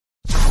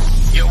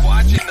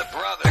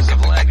brothers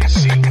of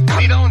legacy.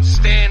 We don't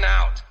stand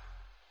out.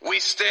 We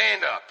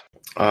stand up.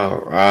 All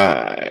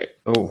right.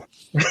 Oh,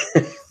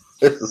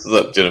 what's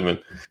up, gentlemen?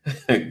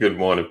 Good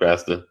morning,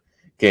 Pastor.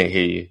 Can't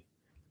hear you.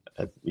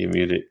 You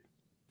muted.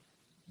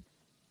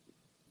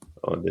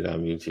 Oh, did I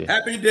mute you?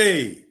 Happy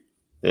day.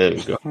 There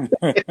we go.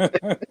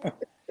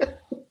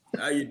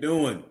 How you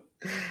doing?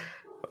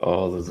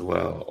 All is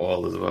well.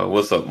 All is well.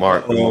 What's up,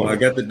 Mark? Oh, I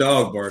got the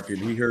dog barking.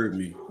 He heard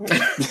me.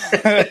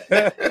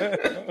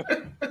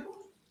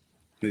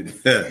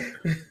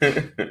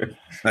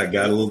 I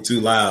got a little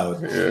too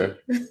loud. Yeah.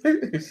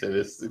 He said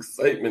it's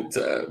excitement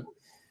time.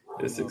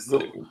 It's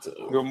excitement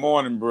time. Good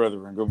morning,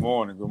 brethren. Good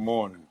morning. Good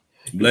morning.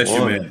 Bless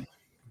you, man.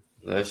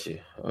 Bless you.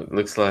 It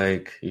looks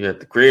like you at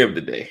the crib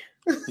today.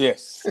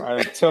 Yes,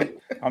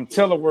 I'm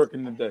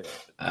teleworking today.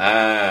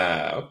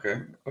 Ah,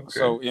 okay.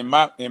 So in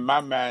my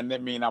mind,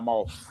 that means I'm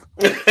off.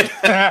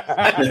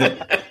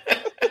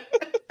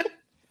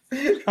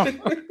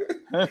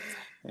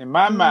 In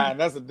my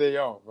mind, that's a day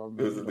off.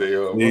 This is a day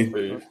off.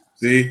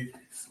 See,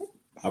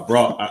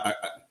 I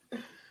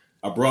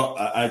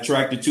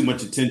attracted too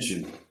much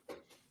attention.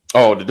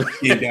 Oh,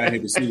 came down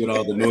here to see what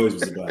all the noise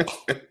was about.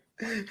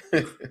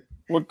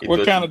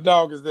 What kind of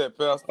dog is that,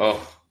 Pastor?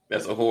 Oh,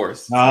 that's a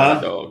horse. Not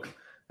a dog.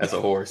 That's a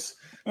horse.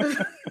 A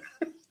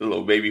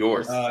little baby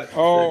horse.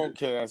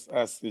 Okay.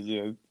 I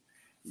see.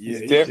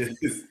 Yeah.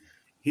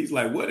 He's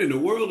like, what in the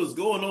world is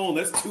going on?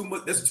 That's too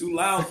much. That's too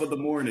loud for the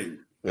morning.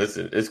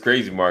 Listen, it's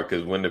crazy, Mark,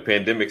 because when the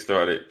pandemic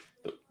started,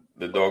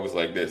 the dog was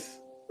like this.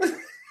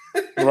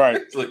 Right.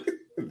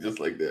 Just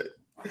like that.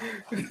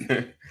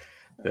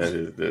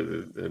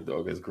 That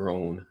dog has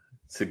grown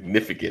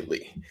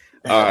significantly.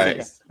 All right.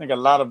 I think a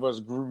lot of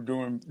us grew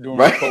during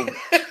right? COVID.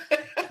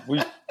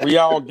 We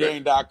all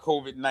gained our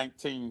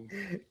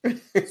COVID-19.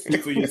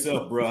 Speak for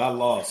yourself, bro. I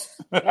lost.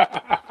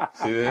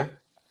 See that?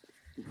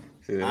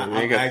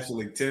 I'm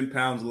actually 10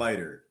 pounds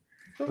lighter.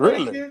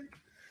 Really?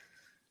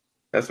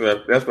 That's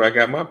where I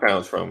got my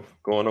pounds from.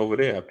 Going over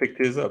there, I picked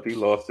his up. He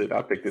lost it.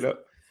 I picked it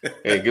up.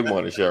 Hey, good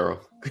morning, Cheryl.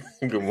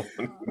 Good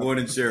morning.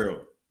 Morning,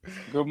 Cheryl.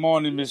 Good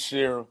morning, Miss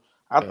Cheryl.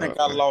 I think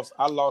I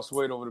lost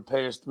weight over the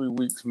past 3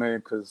 weeks, man,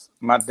 because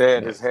my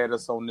dad has had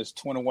us on this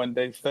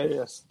 21-day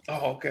fast.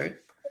 Oh, okay.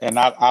 And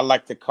I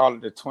like to call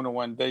it the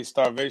 21-day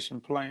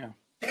starvation plan.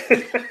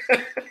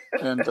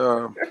 And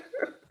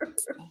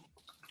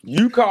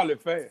you call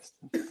it fast.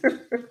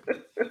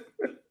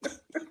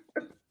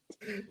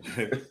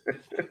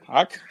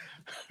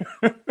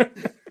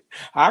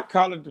 I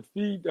call it the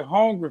Feed the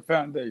Hungry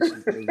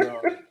Foundation.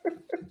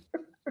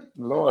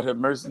 Lord have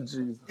mercy,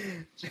 Jesus.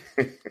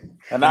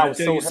 And I was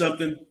tell you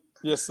something?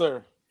 Yes,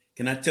 sir.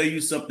 Can I tell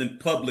you something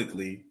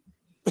publicly?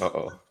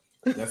 Uh-oh.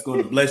 That's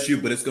going to bless you,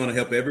 but it's going to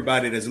help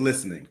everybody that's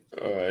listening.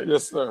 All right.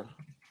 Yes, sir.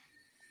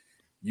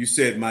 You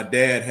said my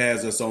dad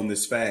has us on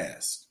this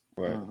fast.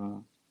 Right. Mm-hmm.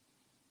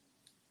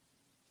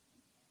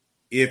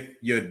 If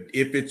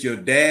it's your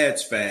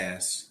dad's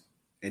fast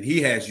and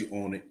he has you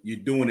on it, you're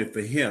doing it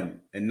for him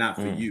and not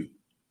for you.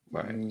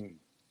 Right.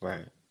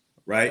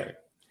 Right?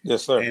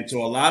 Yes, sir. And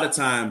so a lot of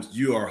times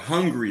you are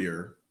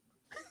hungrier.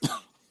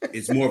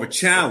 It's more of a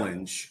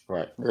challenge.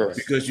 Right. Yes.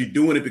 Because you're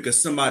doing it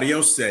because somebody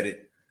else said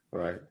it.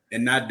 Right.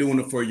 And not doing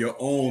it for your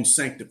own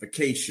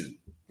sanctification.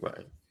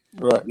 Right.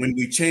 Right. When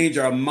we change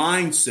our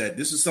mindset,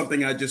 this is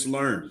something I just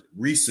learned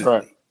recently.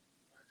 Right.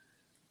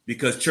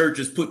 Because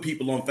churches put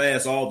people on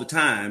fast all the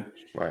time.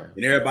 Right.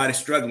 And everybody's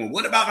struggling.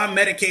 What about my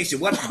medication?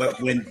 But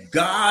when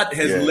God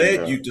has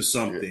led you to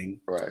something,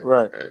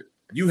 Right.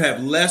 you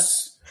have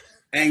less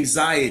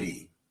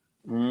anxiety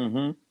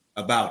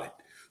about it.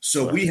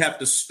 So we have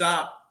to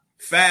stop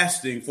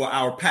fasting for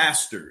our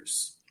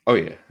pastors. Oh,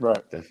 yeah.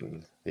 Right.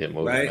 Definitely. Yeah,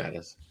 motive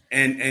matters.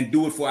 And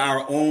do it for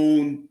our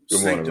own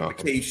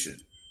sanctification.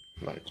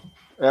 Right.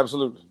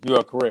 Absolutely. You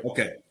are correct.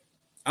 Okay.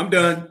 I'm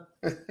done.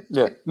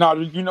 Yeah. No,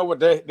 you know what?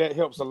 That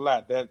helps a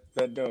lot. That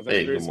does. That's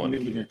very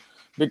significant.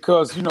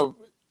 Because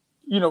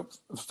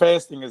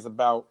fasting is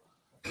about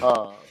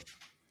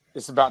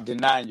it's about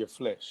denying your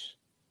flesh.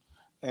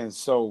 And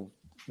so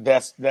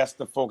that's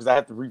the focus. I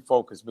have to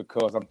refocus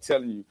because I'm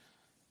telling you,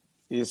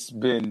 it's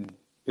been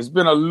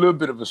a little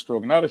bit of a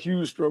struggle, not a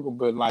huge struggle,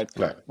 but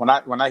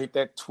when I hit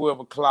that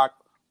 12 o'clock,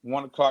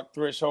 1 o'clock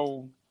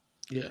threshold,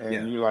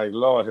 you're like,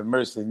 Lord have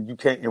mercy, and you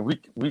can't, and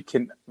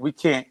we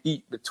can't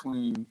eat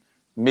between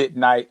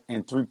midnight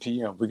and 3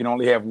 p.m. We can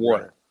only have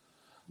water.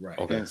 Right.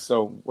 Okay. And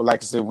so,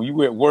 like I said, when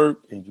you at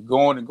work and you're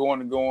going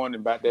and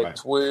about that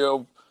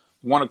 12,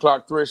 1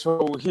 o'clock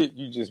threshold hit,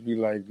 you just be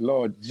like,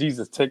 Lord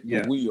Jesus, take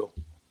the wheel.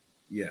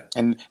 Yeah.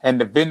 And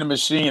the vending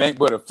machine ain't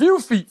but a few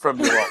feet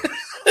from your office.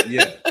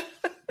 Yeah.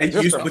 And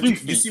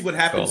you see what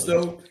happens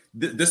though?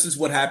 This is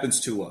what happens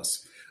to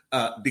us.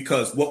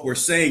 Because what we're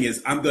saying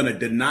is I'm going to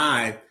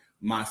deny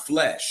my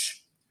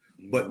flesh.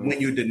 But when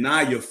you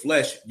deny your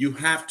flesh, you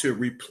have to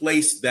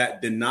replace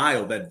that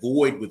denial, that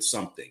void with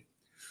something.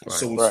 Right.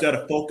 So instead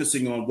of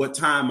focusing on what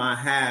time I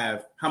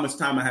have, how much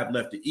time I have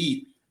left to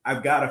eat,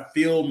 I've got to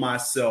fill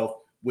myself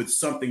with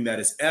something that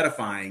is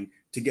edifying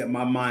to get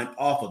my mind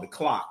off of the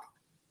clock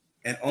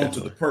and onto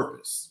the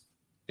purpose.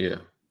 Yeah.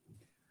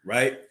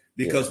 right?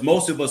 Because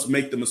most of us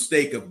make the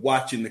mistake of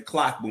watching the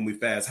clock when we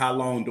fast. How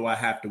long do I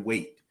have to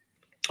wait?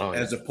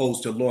 As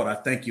opposed to, Lord, I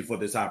thank you for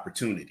this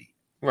opportunity.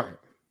 Right.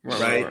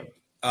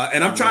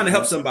 And I'm trying to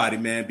help somebody,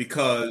 man,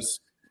 because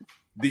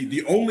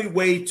the only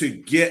way to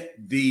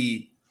get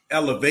the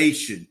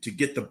elevation, to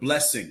get the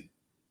blessing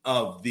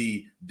of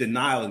the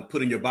denial and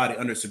putting your body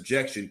under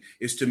subjection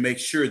is to make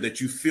sure that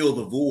you fill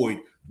the void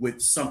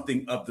with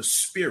something of the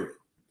spirit,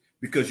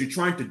 because you're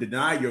trying to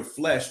deny your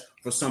flesh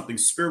for something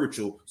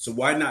spiritual. So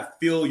why not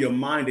fill your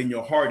mind and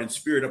your heart and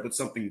spirit up with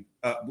something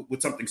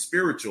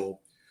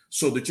spiritual,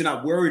 so that you're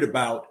not worried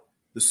about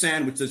the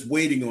sandwich that's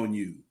waiting on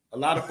you. A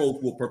lot of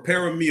folks will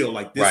prepare a meal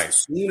like this. As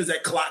soon as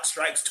that clock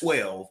strikes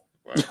 12,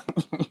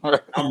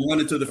 I'm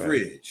running to the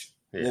fridge.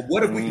 Yeah. Well,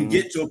 what if we can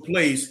get to a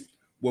place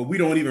where we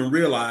don't even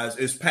realize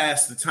it's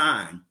past the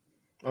time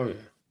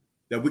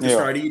that we can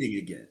start eating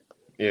again?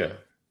 Yeah.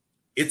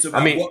 It's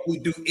about what we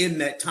do in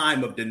that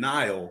time of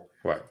denial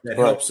that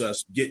helps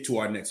us get to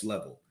our next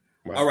level.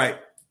 Right. All right.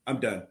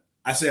 I'm done.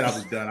 I said I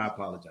was done. I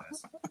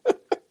apologize.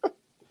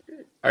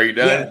 Are you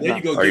done? Yeah, there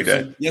you go. Are you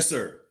done? Yes,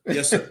 sir.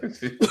 Yes, sir.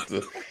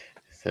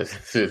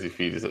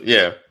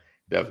 Yeah,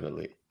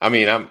 definitely. I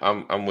mean,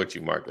 I'm with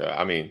you, Mark.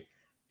 I mean,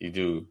 you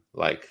do,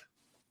 like,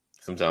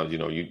 sometimes, the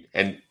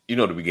beginning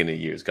of the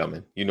year is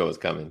coming. You know it's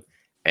coming,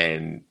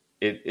 and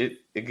it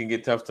can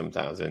get tough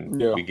sometimes,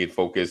 and we get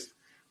focused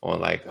on,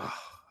 like,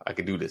 I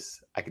can do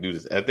this. I can do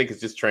this. And I think it's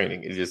just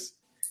training. It's just,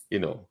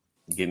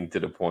 getting to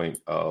the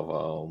point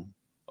of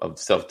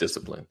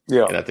self-discipline.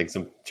 Yeah. And I think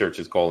some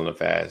churches calling a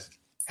fast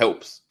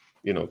helps,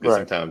 because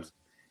sometimes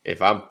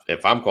if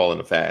I'm calling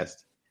a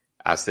fast,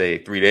 I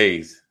say 3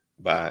 days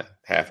by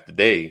half the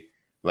day. I'm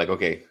like,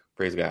 okay,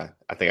 praise God.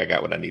 I think I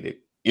got what I needed.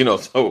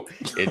 So I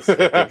think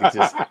it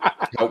just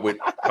help with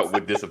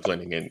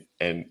disciplining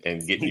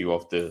and getting you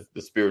off the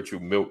spiritual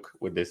milk,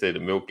 what they say, the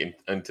milk and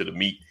into the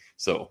meat.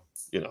 So,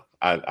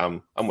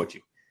 I'm with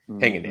you.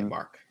 Hang in there,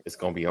 Mark. It's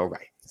gonna be all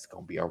right. It's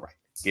gonna be all right.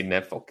 Getting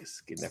that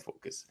focus.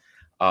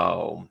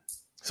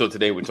 So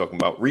today we're talking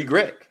about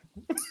regret.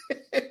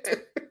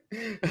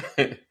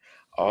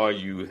 Are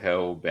you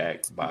held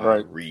back by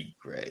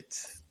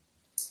regret?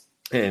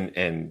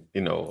 And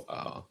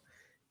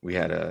we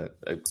had a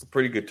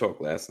pretty good talk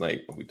last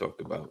night. We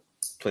talked about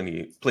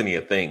plenty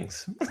of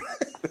things.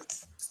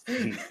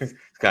 It's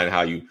kind of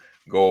how you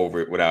go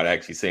over it without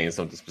actually saying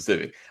something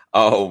specific.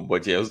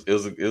 But yeah, it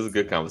was a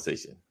good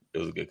conversation. It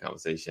was a good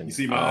conversation. You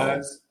see my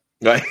eyes?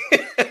 Right.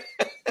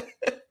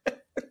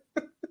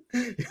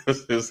 It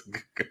was a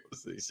good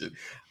conversation.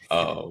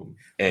 We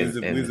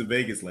was in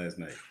Vegas last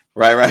night.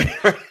 Right.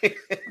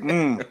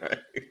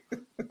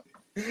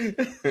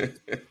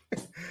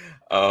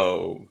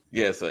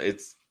 Yeah. So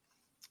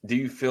do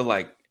you feel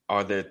like,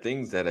 are there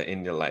things that are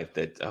in your life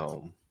that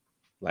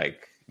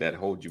that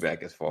hold you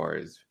back as far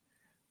as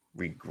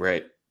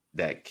regret,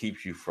 that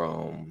keeps you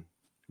from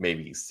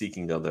maybe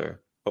seeking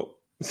other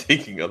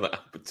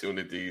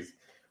opportunities,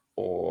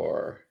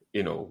 or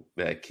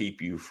that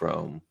keep you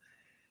from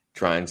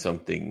trying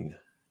something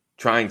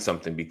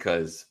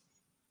because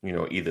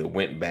either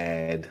went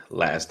bad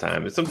last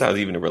time, and sometimes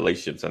even in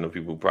relationships. I know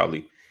people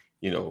probably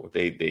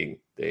they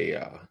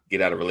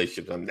get out of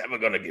relationships. I'm never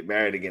gonna get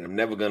married again. I'm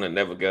never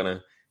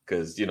gonna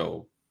because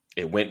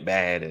it went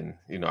bad,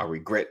 and I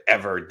regret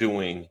ever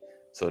doing.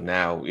 So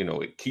now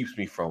it keeps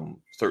me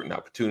from certain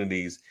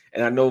opportunities.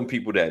 And I know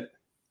people that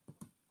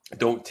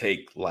don't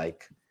take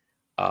like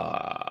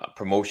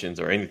promotions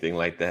or anything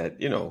like that,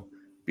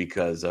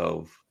 because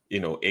of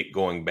it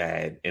going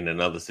bad in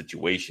another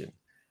situation.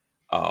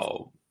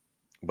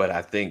 But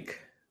I think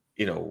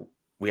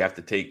we have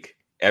to take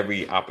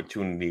every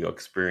opportunity or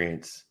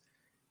experience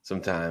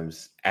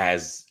sometimes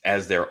as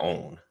their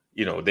own.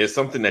 There's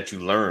something that you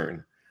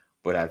learn,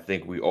 but I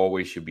think we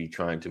always should be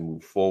trying to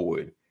move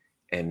forward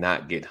and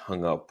not get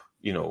hung up,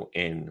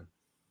 in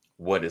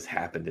what has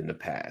happened in the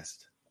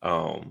past.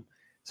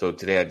 So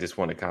today I just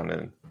want to kind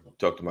of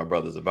talk to my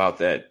brothers about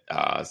that,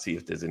 see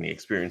if there's any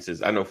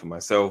experiences. I know for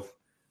myself,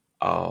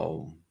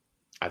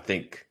 I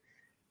think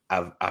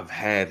I've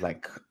had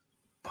like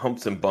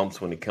humps and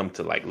bumps when it comes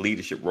to like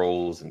leadership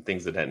roles and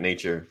things of that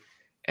nature.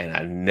 And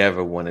I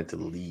never wanted to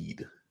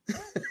lead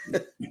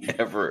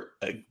ever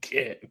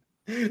again.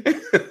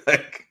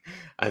 Like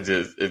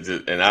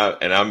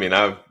I mean,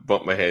 I've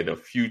bumped my head a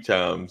few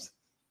times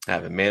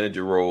having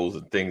manager roles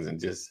and things,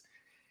 and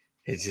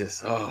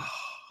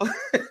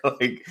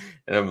like,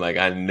 and I'm like,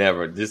 I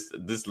never,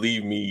 this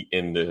leave me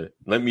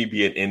let me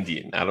be an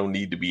Indian. I don't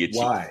need to be a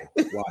chief. Why?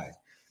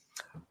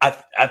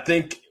 I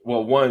think,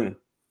 well, one,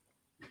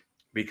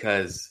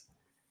 because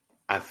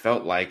I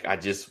felt like I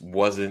just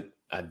wasn't,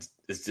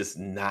 it's just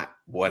not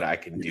what I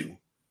can do.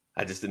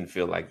 I just didn't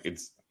feel like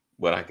it's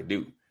what I could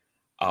do.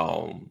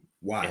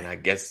 Why? And I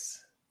guess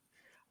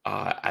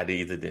I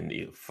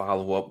didn't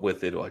follow up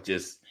with it, or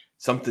just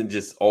something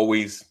just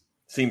always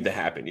seemed to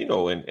happen,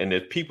 and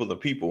there's people to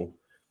people,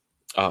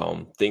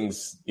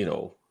 things,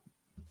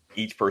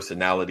 each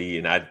personality.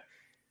 And I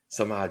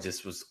somehow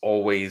just was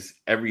always,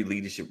 every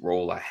leadership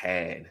role I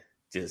had,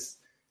 just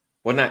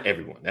Well, not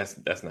everyone.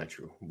 That's not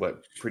true,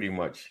 but pretty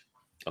much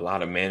a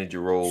lot of manager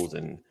roles,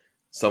 and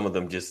some of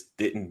them just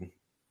didn't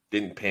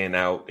pan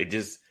out. It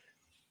just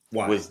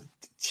was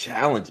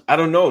challenging. I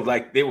don't know,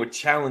 like they were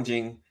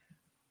challenging,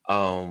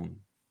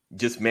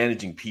 just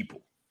managing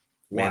people.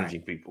 Why?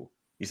 Managing people.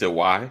 You said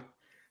why?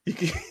 You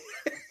can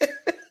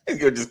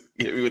you just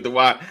hit me with the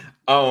why.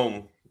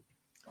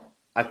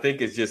 I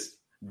think it's just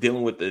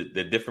dealing with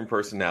the different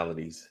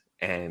personalities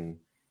and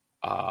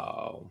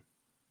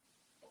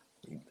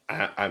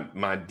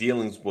my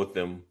dealings with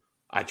them.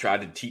 I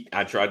tried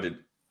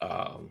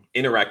to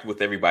interact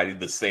with everybody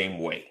the same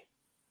way.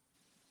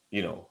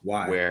 You know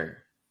why?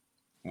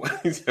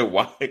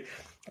 Why?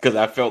 Because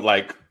I felt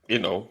like, you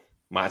know,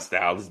 my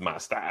style is my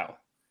style,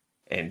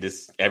 and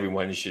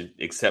everyone should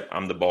accept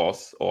I'm the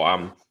boss or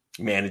I'm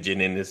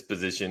managing in this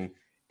position,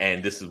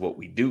 and this is what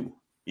we do.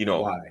 You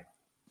know why?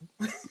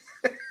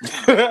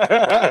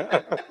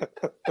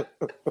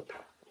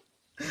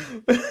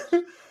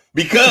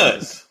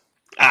 Because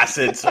I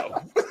said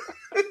so.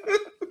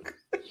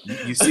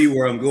 You see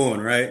where I'm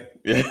going, right?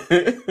 Yeah.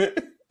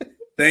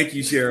 Thank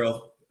you,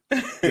 Cheryl.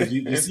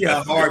 You see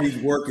how hard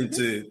he's working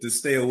to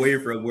stay away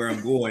from where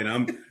I'm going.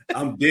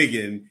 I'm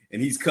digging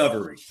and he's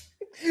covering.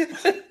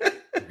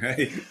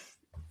 Right.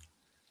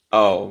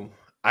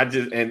 I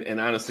just and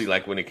honestly,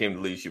 like when it came to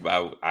leadership,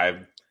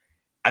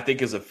 I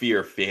think it's a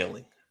fear of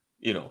failing.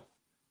 You know,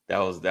 that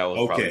was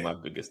okay. Probably my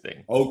biggest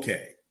thing.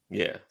 Okay.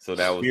 Yeah. So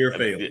that was fear of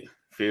failing.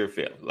 Fear of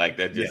failing. Like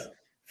that just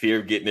fear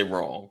of getting it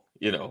wrong,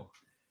 you know.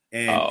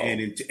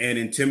 And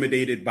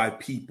intimidated by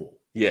people.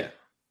 Yeah.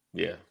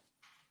 Yeah.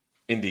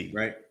 Indeed.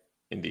 Right.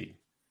 Indeed.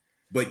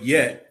 But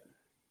yet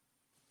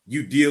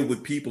you deal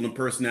with people and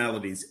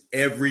personalities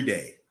every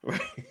day.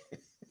 Right.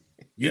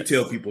 You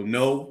tell people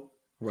no.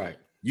 Right.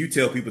 You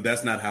tell people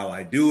that's not how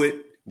I do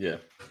it. Yeah.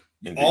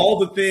 Indeed. All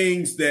the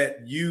things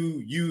that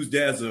you used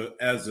as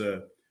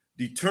a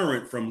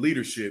deterrent from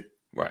leadership,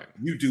 right,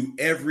 you do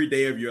every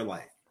day of your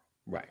life.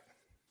 Right.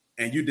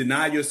 And you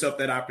deny yourself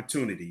that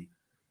opportunity.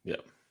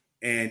 Yep.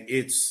 And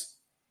it's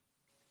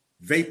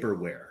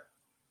vaporware.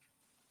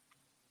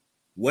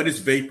 What is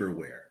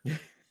vaporware?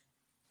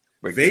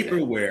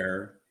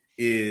 Vaporware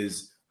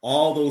is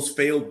all those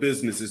failed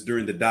businesses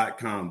during the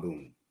 .com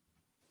boom.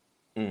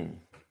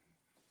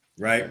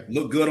 Right? Okay.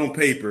 Look good on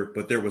paper,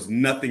 but there was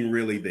nothing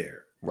really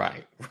there.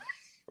 Right.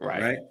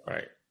 Right.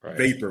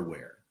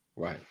 Vaporware.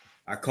 Right.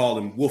 I call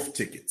them wolf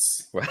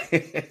tickets.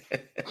 Right.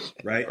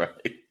 Right.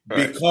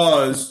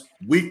 Because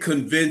we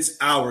convince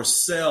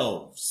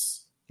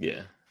ourselves.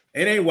 Yeah.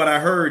 It ain't what I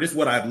heard, it's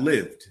what I've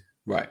lived.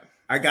 Right.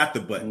 I got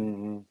the button.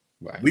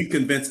 Mm-hmm. Right. We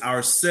convince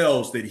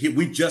ourselves that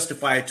we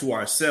justify it to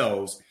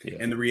ourselves. Yeah.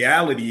 And the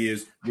reality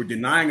is we're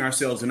denying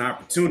ourselves an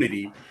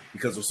opportunity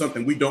because of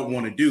something we don't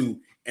want to do.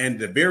 And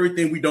the very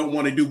thing we don't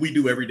want to do, we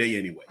do every day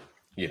anyway.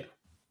 Yeah.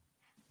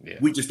 Yeah.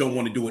 We just don't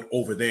want to do it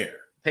over there.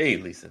 Hey,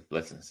 Lisa.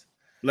 Blessings.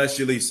 Bless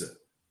you, Lisa.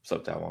 What's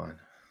up, Taiwan?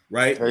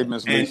 Right. Hey,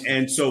 Miss Lisa.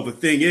 And so the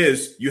thing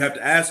is, you have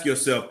to ask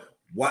yourself,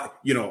 why,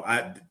 you know,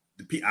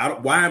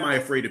 why am I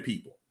afraid of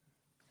people?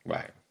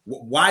 Right.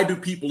 Why do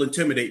people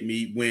intimidate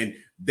me when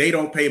they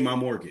don't pay my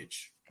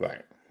mortgage?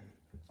 Right.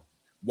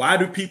 Why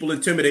do people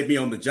intimidate me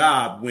on the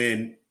job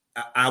when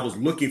I was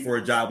looking for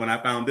a job when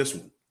I found this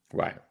one?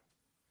 Right.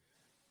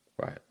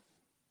 Right.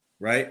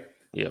 Right.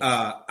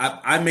 Yeah.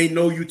 I may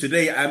know you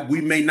today.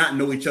 We may not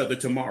know each other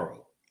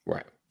tomorrow.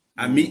 Right.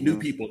 I meet new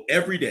people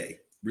every day.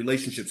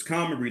 Relationships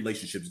come and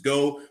relationships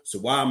go. So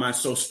why am I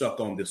so stuck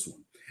on this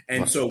one?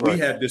 And so we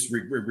have this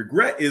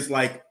regret is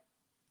like,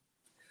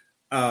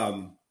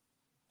 number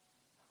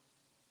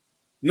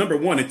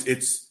one,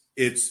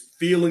 it's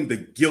feeling the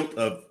guilt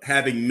of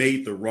having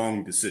made the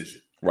wrong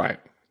decision. Right.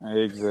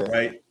 Exactly.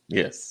 Right.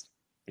 Yes.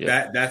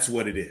 Yeah. That's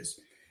what it is.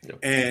 Yep.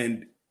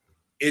 And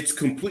it's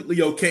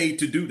completely okay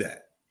to do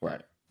that.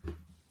 Right.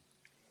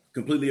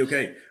 Completely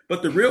okay.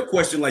 But the real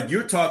question, like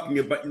you're talking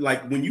about,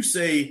 like when you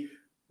say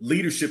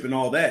leadership and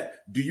all that,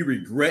 do you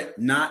regret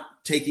not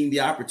taking the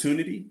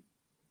opportunity?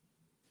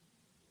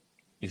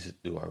 You said,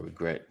 do I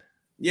regret?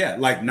 Yeah,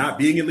 like not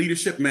being in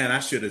leadership, man. I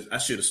should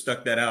have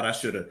stuck that out. I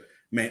should have,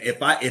 man.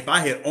 If I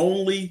had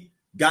only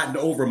gotten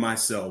over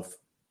myself,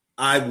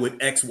 I would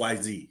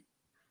XYZ.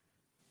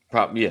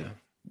 Yeah,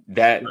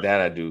 that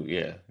I do.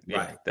 Yeah,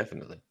 right.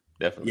 Definitely.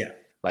 Yeah,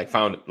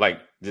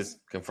 just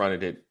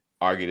confronted it,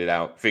 argued it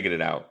out, figured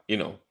it out. You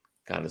know,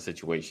 kind of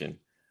situation.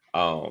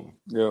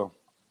 Yeah.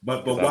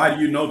 But why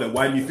do you know that?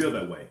 Why do you feel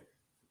that way?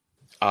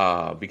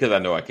 Because I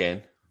know I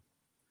can.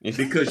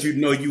 Because you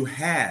know you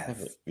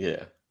have.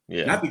 Yeah.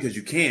 Yeah. Not because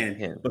you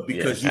can, but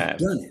because you've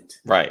done it.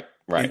 Right.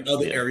 In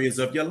other areas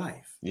of your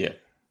life. Yeah.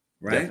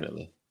 Right.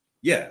 Definitely.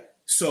 Yeah.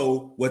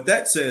 So what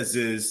that says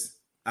is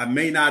I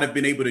may not have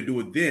been able to do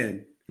it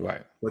then.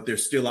 Right. But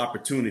there's still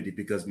opportunity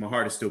because my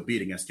heart is still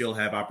beating. I still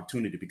have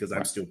opportunity because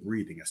I'm still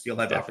breathing. I still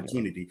have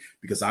opportunity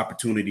because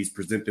opportunities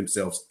present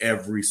themselves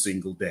every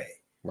single day.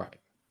 Right.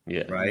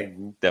 Yeah.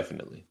 Right.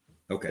 Definitely.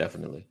 Okay.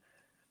 Definitely.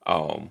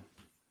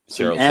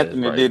 Cheryl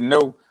Anthony didn't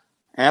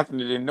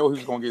know he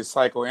was going to get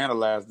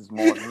psychoanalyzed this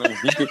morning.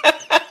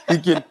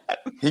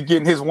 He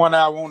getting his 1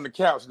 hour on the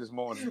couch this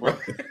morning.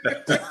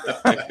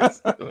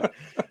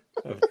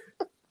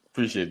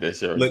 Appreciate that,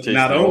 Sheriff. Look,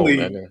 not only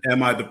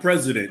am I the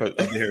president of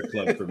the Hair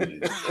Club Committee,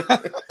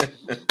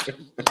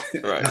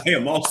 right. I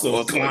am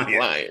also a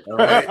client. All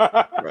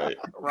right.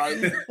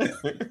 Right.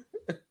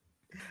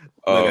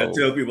 Like I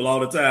tell people all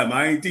the time,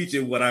 I ain't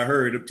teaching what I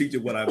heard, I'm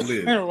teaching what I've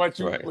lived.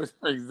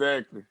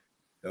 Exactly.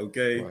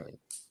 Okay. Right.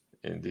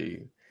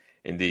 Indeed.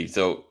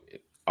 So,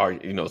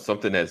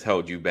 something that's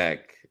held you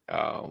back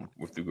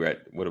with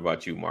regret? What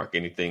about you, Mark?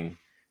 Anything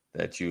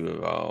that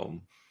you've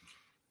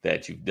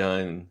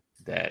done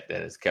that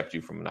has kept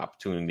you from an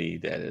opportunity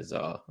that has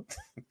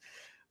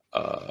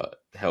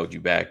held you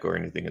back, or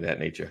anything of that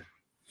nature?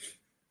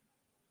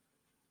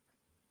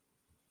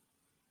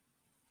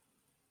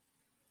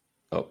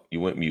 Oh, you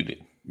went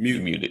muted. You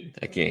muted.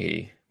 I can't hear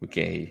you. We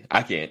can't hear you.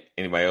 I can't.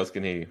 Anybody else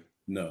can hear you?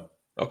 No.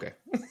 Okay.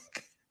 Because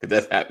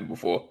that's happened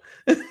before.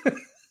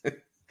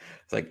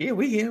 It's like, yeah,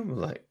 we hear him. I'm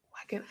like, why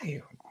can't I hear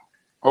him?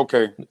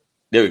 Okay.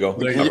 There we go.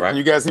 Can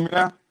you guys hear me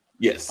now?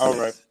 Yes. All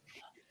right.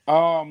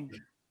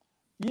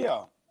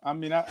 Yeah. I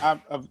mean,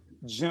 I've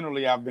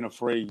generally been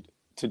afraid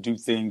to do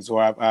things,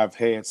 or I've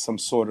had some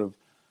sort of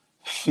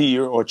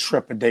fear or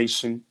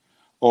trepidation,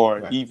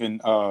 or even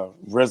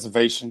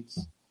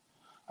reservations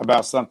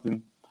about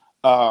something.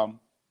 And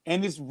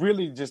it's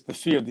really just the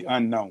fear of the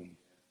unknown.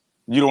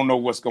 You don't know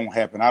what's going to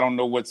happen. I don't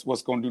know what's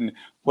going to do.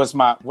 What's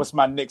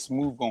my next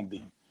move going to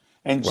be?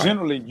 And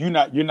generally, you're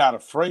not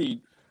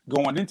afraid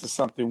going into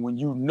something when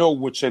you know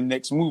what your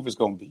next move is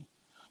going to be.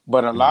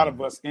 But a lot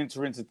of us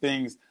enter into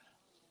things.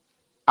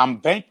 I'm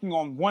banking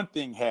on one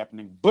thing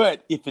happening,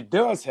 but if it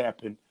does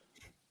happen,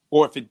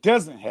 or if it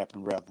doesn't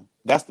happen, rather,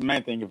 that's the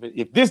main thing.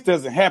 If this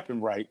doesn't happen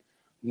right,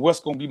 what's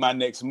going to be my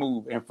next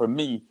move? And for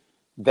me,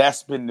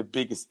 that's been the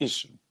biggest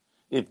issue.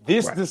 If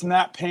this does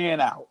not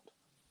pan out,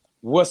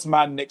 what's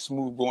my next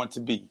move going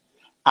to be?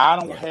 I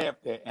don't have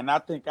that. And I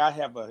think I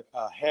have a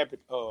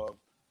habit of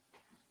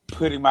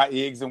putting my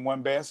eggs in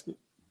one basket.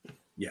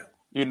 Yeah.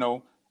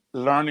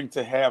 Learning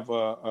to have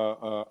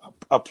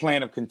a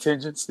plan of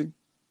contingency,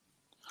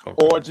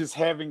 or just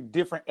having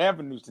different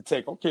avenues to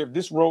take. Okay, if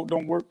this road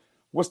don't work,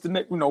 what's the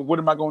next? What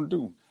am I going to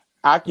do?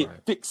 I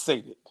get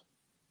fixated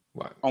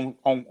on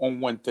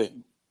one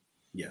thing.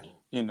 Yeah.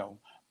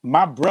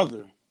 My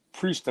brother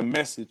preached a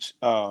message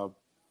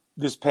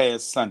this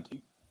past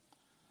Sunday,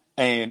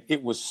 and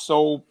it was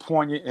so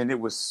poignant, and it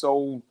was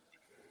so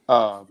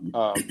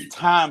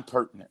time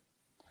pertinent.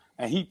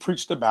 And he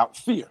preached about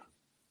fear.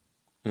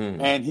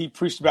 And he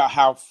preached about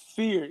how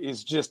fear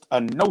is just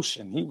a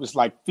notion. He was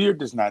like, fear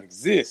does not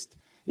exist.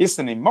 It's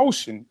an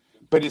emotion,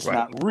 but it's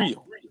not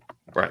real.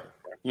 Right.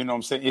 You know what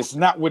I'm saying? It's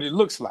not what it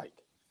looks like.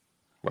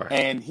 Right.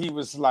 And he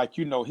was like,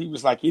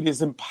 it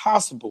is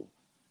impossible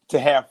to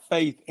have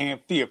faith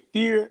and fear.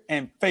 Fear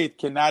and faith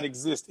cannot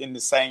exist in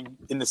the same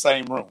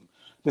room.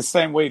 The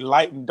same way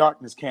light and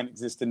darkness can't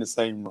exist in the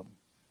same room.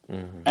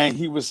 And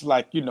he was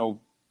like, you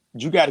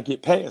got to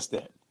get past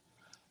that.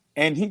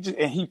 And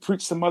he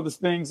preached some other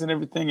things and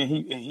everything, and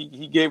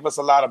he gave us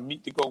a lot of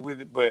meat to go with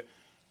it, but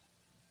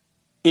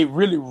it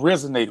really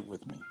resonated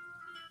with me,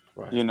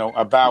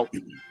 about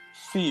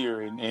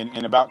fear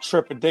and about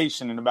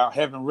trepidation and about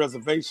having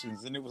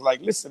reservations. And it was like,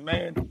 listen,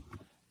 man,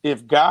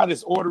 if God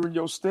is ordering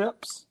your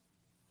steps,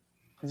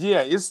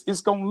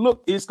 it's gonna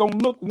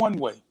look one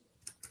way,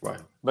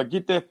 right? But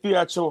get that fear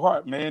out your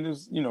heart, man.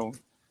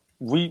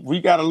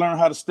 We got to learn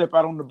how to step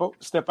out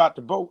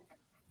the boat.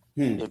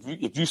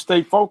 If you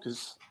stay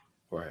focused.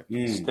 Right.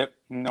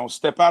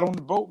 Step out on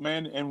the boat,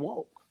 man, and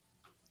walk.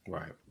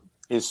 Right.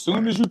 As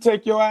soon as you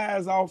take your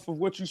eyes off of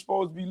what you're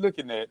supposed to be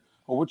looking at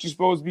or what you're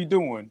supposed to be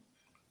doing,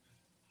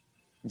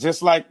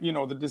 just like,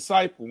 the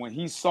disciple, when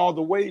he saw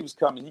the waves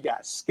coming, he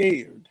got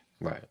scared.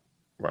 Right.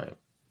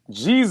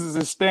 Jesus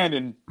is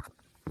standing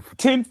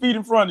 10 feet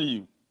in front of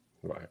you.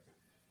 Right.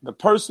 The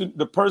person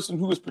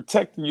who is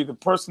protecting you, the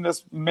person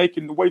that's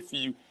making the way for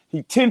you,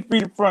 he's 10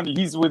 feet in front of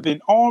you. He's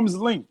within arm's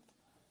length.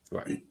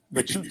 Right.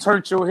 But you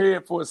turned your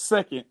head for a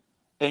second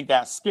and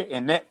got scared,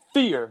 and that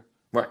fear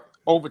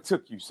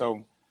overtook you.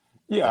 So,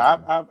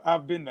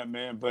 I've been there,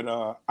 man. But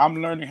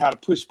I'm learning how to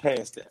push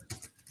past that.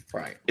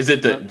 Right. Is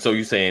it so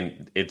you're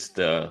saying it's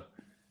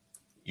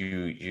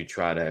you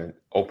try to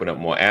open up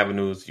more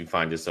avenues? You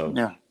find yourself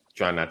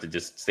trying not to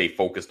just stay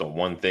focused on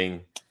one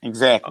thing?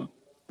 Exactly.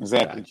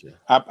 Gotcha.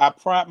 I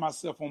pride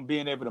myself on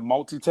being able to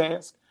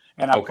multitask,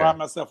 and I pride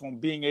myself on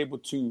being able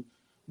to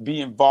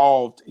be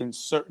involved in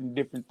certain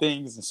different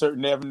things and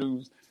certain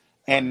avenues,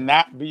 and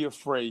not be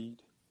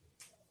afraid,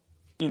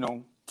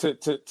 to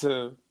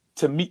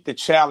meet the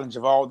challenge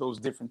of all those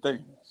different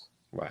things.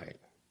 Right.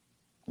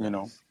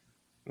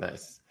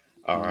 Nice.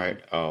 All right.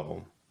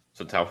 So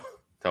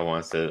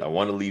Tawan said, I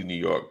want to leave New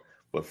York,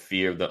 but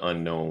fear of the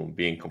unknown,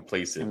 being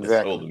complacent is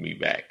holding me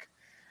back.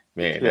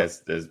 Man,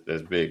 that's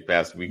big.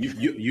 Pastor,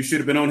 you should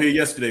have been on here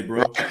yesterday,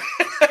 bro.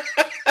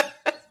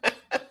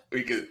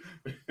 We could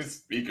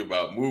speak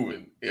about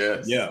moving.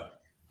 Yes. Yeah.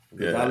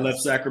 Because I left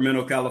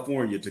Sacramento,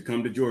 California to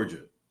come to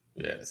Georgia.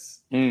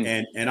 Yes.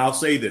 And I'll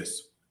say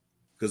this,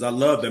 because I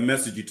love the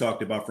message you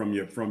talked about from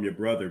your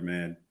brother,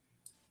 man.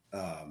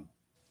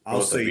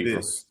 I'll say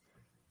this.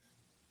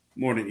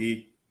 Morning,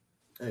 E.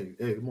 Hey,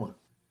 good morning.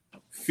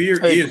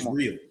 Fear is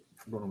real.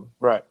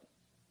 Right.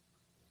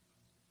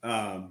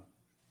 I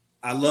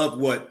love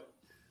what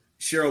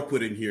Cheryl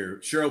put in here.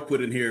 Cheryl put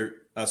in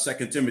here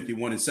 2 Timothy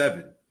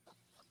 1:7.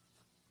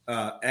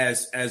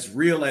 As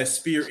real as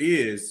fear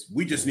is,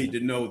 we just need to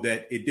know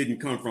that it didn't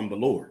come from the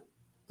Lord.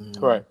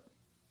 Right.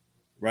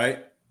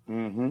 Right?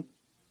 Mm-hmm.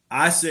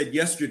 I said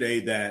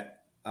yesterday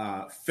that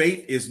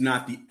faith is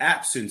not the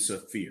absence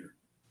of fear.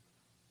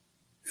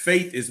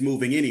 Faith is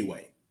moving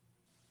anyway.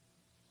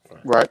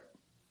 Right.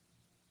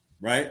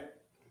 Right?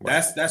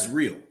 That's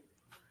real.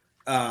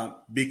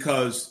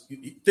 Because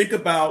think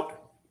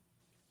about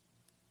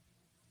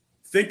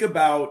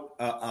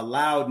a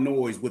loud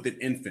noise with an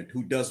infant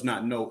who does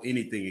not know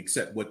anything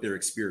except what their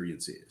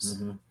experience is.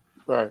 Mm-hmm.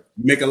 Right.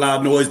 Make a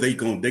loud noise, they're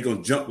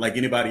gonna jump like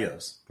anybody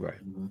else.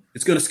 Right. Mm-hmm.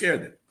 It's gonna scare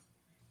them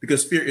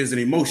because fear is an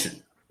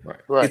emotion. Right.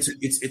 It's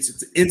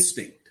an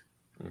instinct.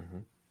 Mm-hmm.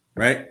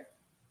 Right.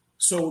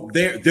 So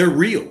they're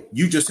real.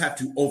 You just have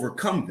to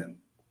overcome them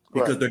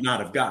because they're not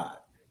of God.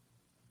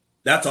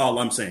 That's all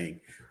I'm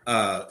saying.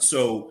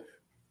 So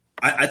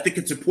I think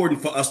it's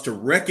important for us to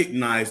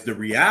recognize the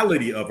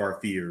reality of our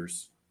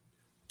fears,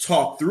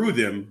 talk through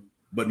them,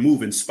 but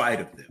move in spite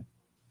of them.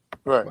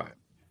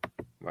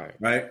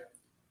 Right.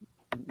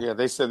 Yeah,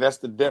 they said that's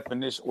the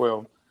definition.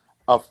 Well,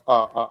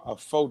 a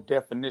faux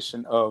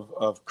definition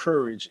of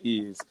courage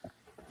is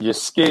you're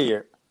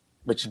scared,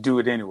 but you do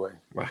it anyway.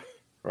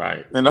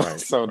 Right. You know, right.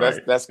 so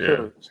right. that's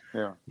courage.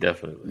 Yeah.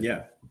 Definitely.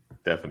 Yeah.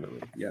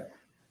 Definitely. Yeah.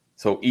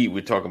 So, E,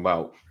 we're talking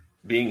about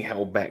being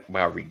held back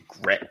by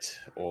regret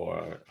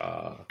or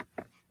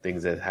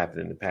things that happened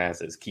in the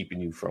past that's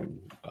keeping you from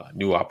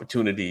new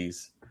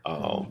opportunities.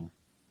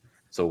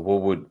 So,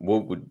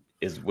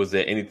 was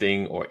there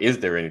anything, or is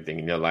there anything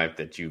in your life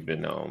that you've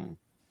been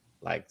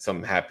like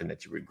something happened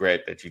that you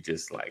regret, that you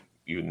just like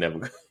you're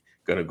never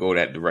gonna go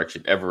that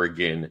direction ever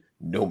again,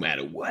 no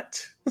matter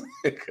what,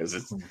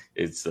 because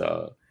it's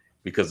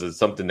because of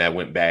something that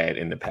went bad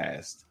in the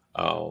past.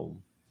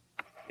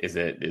 Is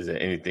there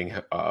anything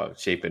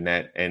shaping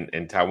that?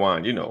 And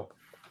Taiwan, you know,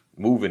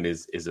 moving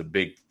is a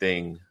big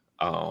thing.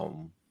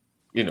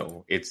 You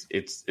know,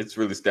 it's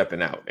really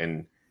stepping out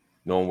and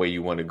knowing where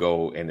you want to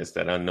go, and it's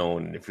that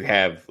unknown. And if you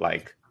have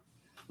like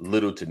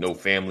little to no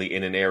family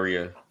in an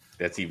area,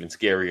 that's even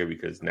scarier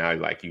because now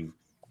like you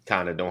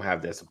kind of don't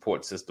have that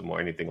support system or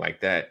anything like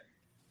that.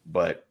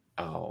 But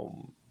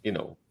you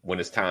know, when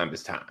it's time,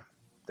 it's time.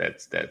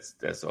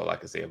 That's all I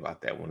can say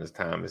about that. When it's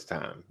time, it's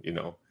time. You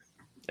know.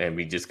 And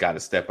we just got to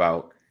step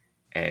out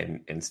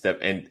and step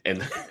and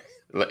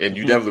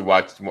you definitely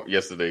watched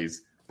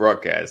yesterday's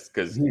broadcast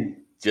because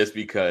just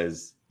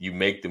because you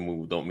make the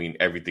move don't mean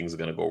everything's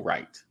going to go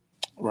right.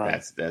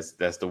 Right.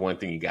 That's the one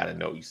thing you got to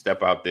know. You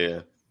step out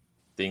there,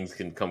 things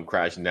can come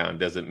crashing down.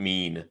 Doesn't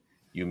mean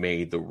you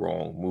made the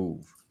wrong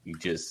move. You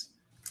just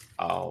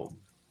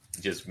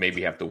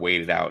maybe have to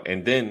wait it out.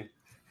 And then,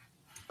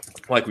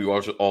 like we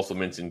also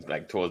mentioned,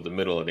 like towards the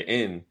middle of the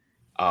end,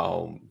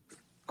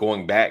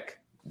 going back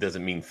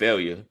doesn't mean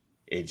failure.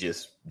 It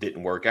just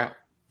didn't work out,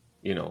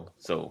 you know.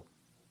 So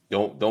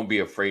don't be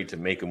afraid to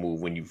make a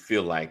move when you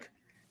feel like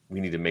we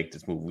need to make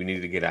this move. We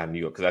need to get out of New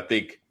York, because I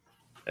think,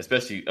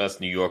 especially us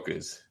New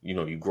Yorkers, you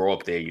know, you grow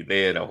up there, you're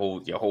there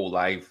your whole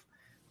life.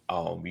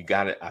 You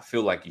got it. I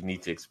feel like you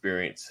need to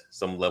experience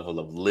some level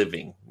of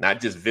living, not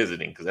just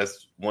visiting, because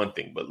that's one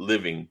thing, but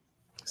living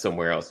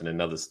somewhere else in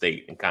another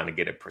state and kind of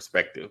get a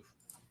perspective.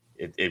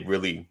 It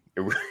really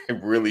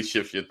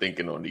shifts your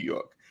thinking on New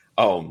York.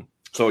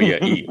 So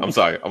yeah, E, I'm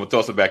sorry. I'm gonna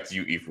toss it back to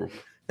you, Ephraim.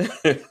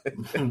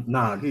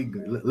 Nah, he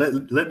good.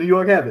 Let New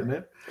York have it,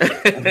 man.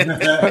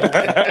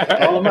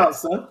 All them out,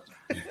 son.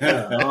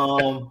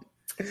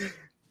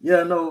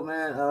 Yeah, no,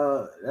 man.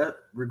 That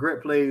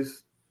regret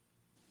plays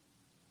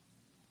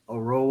a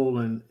role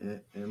in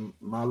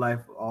my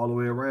life all the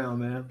way around,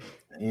 man.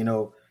 You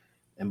know,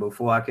 and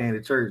before I came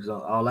to church,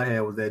 all I had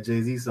was that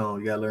Jay-Z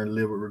song, "You Gotta Learn to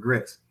Live with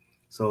Regrets."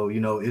 So,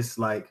 you know, it's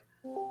like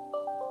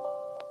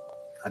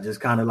I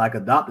just kind of like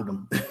adopted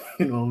them.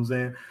 You know what I'm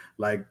saying?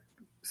 Like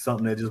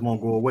something that just won't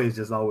go away. It's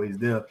just always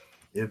there.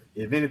 If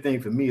anything,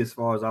 for me, as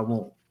far as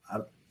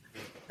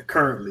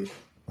currently,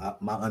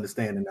 my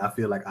understanding, I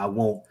feel like I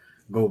won't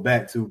go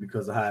back to,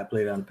 because of how I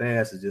played out in the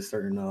past, is just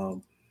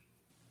certain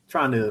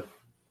trying to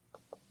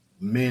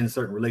mend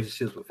certain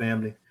relationships with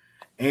family,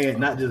 and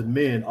not just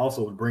men,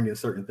 also bringing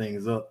certain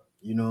things up.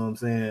 You know what I'm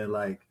saying?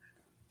 Like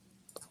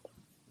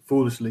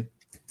foolishly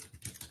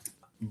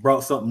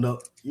brought something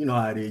up. You know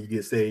how it is. You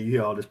get saved, you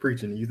hear all this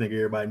preaching, and you think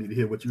everybody need to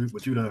hear what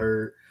you done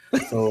heard.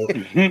 So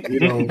you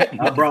know,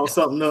 I brought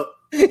something up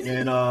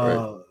and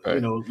right.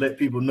 You know, let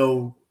people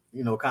know,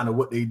 you know, kind of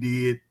what they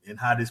did and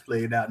how this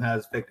played out and how it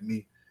affected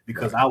me,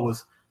 because I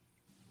was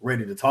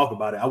ready to talk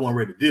about it. I wasn't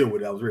ready to deal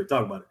with it. I was ready to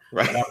talk about it.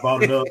 Right. But I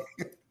brought it up,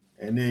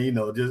 and then, you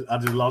know, I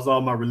just lost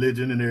all my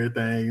religion and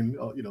everything, and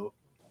you know,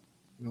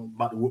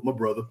 about to whoop my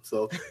brother.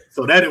 So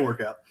that didn't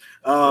work out.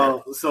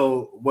 Right.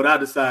 So what I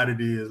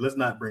decided is let's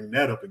not bring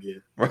that up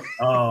again. Right.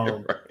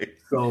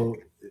 So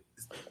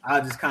I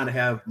just kind of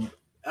have.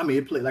 I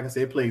mean, like I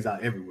said, it plays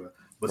out everywhere.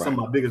 But some of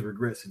my biggest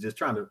regrets is just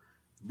trying to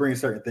bring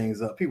certain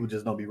things up. People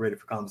just don't be ready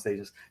for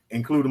conversations,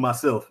 including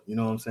myself. You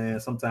know what I'm saying?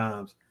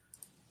 Sometimes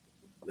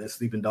let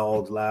sleeping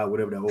dogs lie,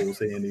 whatever that old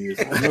saying is.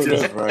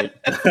 That's right.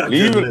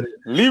 Leave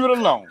it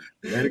alone.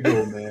 Let it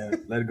go,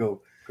 man. Let it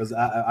go. Because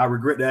I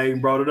regret that I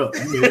even brought it up.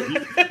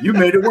 You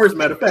made it worse,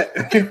 matter of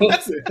fact. You know what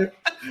I'm saying?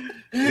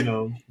 You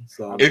know,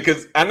 so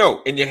because I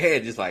know in your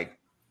head, just like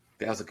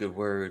that was a good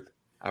word.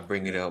 I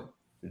bring it up.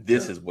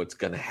 This is what's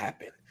gonna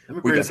happen.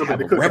 We're gonna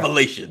have a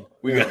revelation.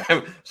 We're gonna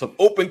have some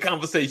open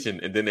conversation,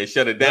 and then they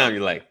shut it down.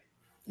 You're like,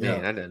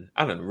 man,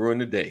 I done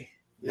ruined the day.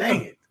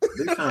 Dang it.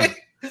 Big time.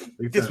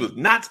 This was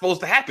not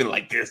supposed to happen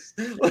like this.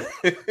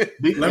 Let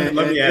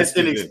me ask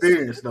you this.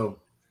 Experience though.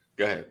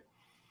 Go ahead.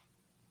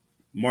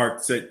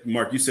 Mark,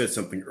 you said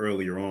something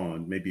earlier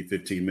on, maybe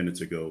 15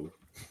 minutes ago,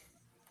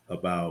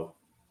 about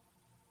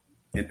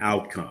an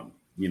outcome,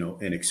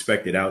 an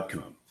expected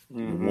outcome,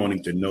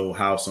 wanting to know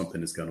how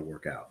something is going to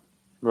work out.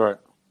 Right.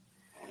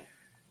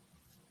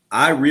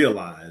 I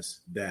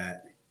realize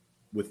that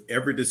with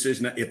every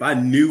decision, if I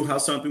knew how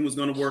something was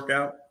going to work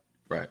out,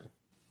 right,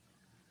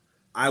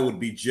 I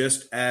would be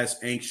just as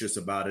anxious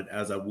about it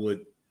as I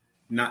would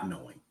not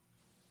knowing.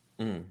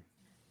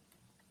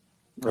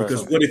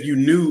 Because what if you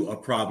knew a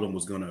problem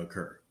was going to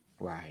occur?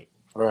 Right.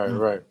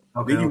 Okay,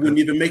 then you wouldn't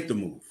even make the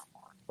move.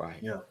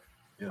 Right. Yeah.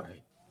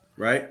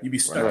 Right. You'd be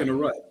stuck in a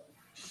rut.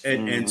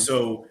 And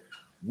so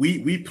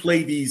we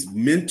play these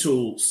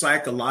mental,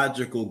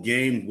 psychological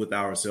games with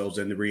ourselves.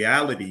 And the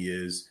reality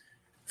is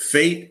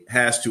fate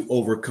has to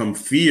overcome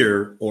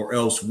fear, or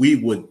else we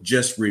would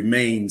just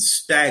remain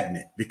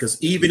stagnant.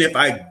 Because even if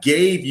I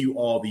gave you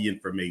all the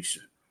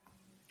information,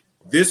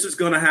 this is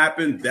going to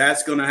happen,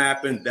 that's going to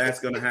happen, that's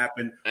going to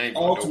happen.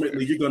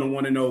 Ultimately, you're going to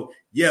want to know,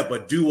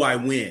 but do I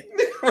win?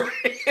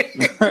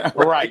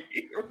 Right.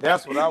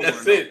 That's what I want.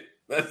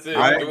 That's it.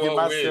 I want to give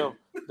myself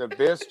the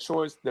best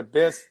choice, the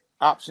best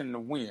option to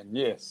win.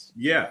 Yes.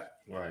 Yeah.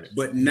 Right.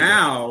 But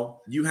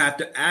now you have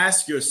to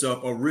ask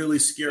yourself a really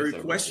scary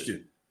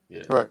question.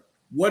 Yeah. Right.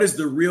 What is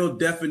the real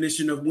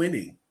definition of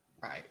winning?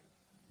 Right.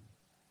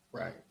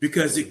 Right.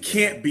 Because it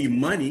can't be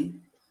money.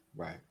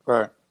 Right.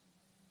 Right.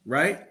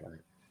 Right.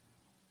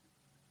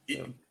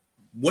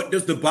 What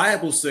does the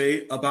Bible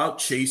say about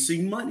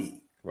chasing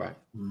money? Right.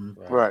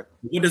 Right.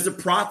 What does it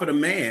profit a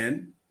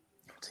man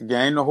to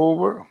gain the whole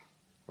world?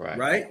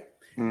 Right.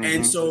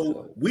 And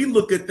so we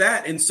look at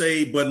that and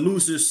say, but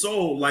lose his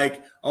soul,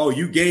 like, oh,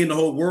 you gain the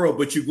whole world,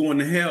 but you're going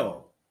to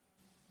hell.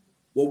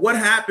 Well, what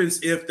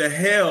happens if the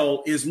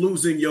hell is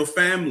losing your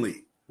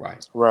family?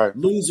 Right.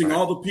 Losing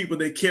all the people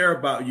that care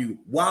about you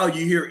while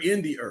you're here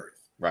in the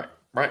earth. Right.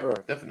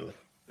 Definitely.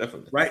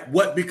 Right.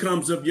 What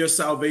becomes of your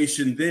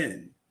salvation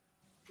then?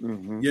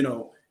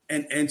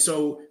 And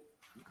so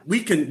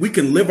we can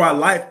live our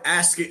life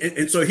asking.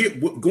 And so here,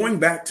 going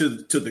back to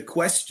the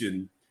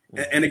question,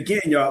 and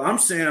again, y'all, I'm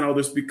saying all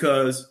this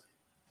because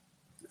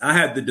I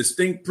had the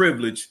distinct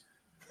privilege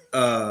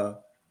of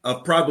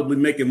probably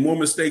making more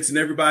mistakes than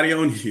everybody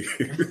on here.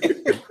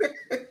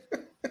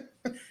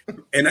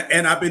 and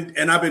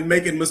I've been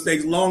making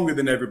mistakes longer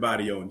than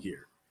everybody on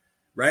here.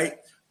 Right.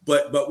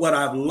 But what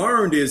I've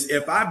learned is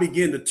if I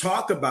begin to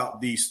talk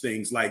about these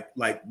things, like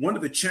one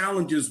of the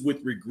challenges with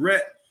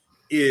regret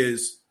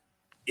is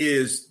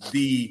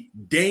the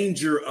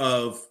danger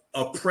of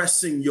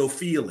oppressing your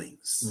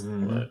feelings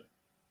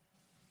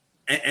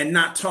and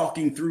not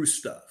talking through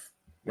stuff.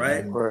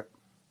 Right.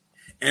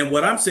 And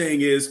what I'm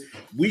saying is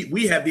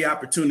we have the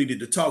opportunity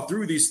to talk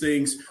through these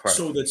things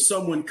so that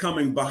someone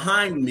coming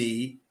behind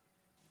me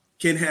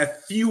can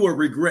have fewer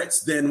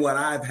regrets than what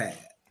I've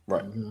had.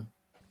 Right.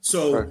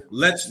 So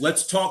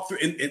let's talk through.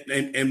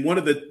 And one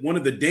of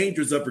the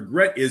dangers of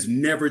regret is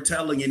never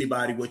telling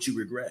anybody what you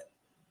regret.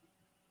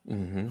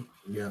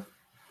 Yeah.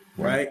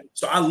 Right.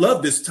 So I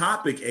love this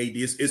topic, AD.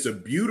 It's a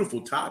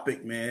beautiful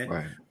topic, man.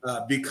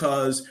 Right.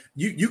 Because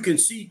you can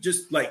see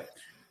just like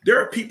there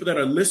are people that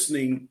are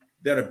listening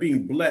that are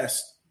being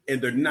blessed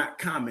and they're not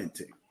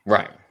commenting.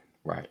 Right.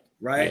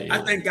 Yeah,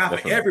 I thank God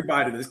for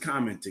everybody that's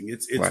commenting.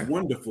 It's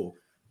wonderful.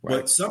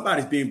 But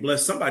somebody's being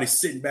blessed. Somebody's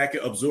sitting back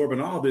and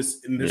absorbing all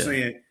this, and they're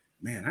saying,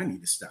 "Man, I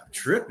need to stop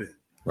tripping."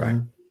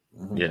 Right.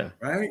 Yeah.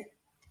 Right.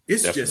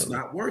 It's just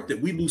not worth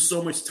it. We lose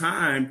so much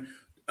time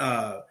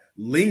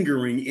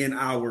lingering in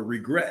our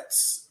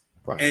regrets.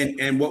 Right.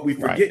 And what we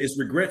forget is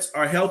regrets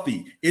are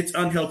healthy. It's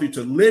unhealthy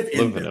to live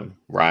in them.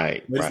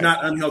 Right. But it's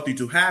not unhealthy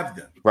to have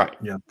them. Right.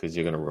 Yeah. Because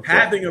you're going to reflect.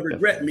 Having a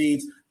regret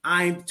means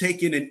I'm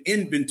taking an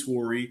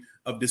inventory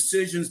of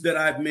decisions that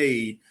I've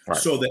made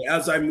so that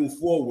as I move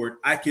forward,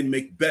 I can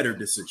make better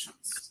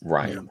decisions.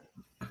 Right.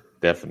 Yeah.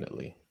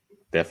 Definitely.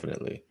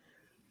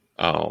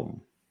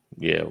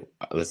 Yeah.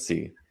 Let's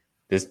see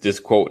this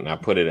quote, and I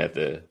put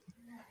it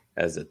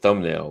as a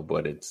thumbnail,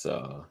 but it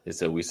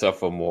said we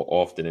suffer more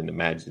often in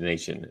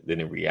imagination than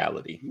in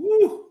reality.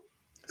 Woo.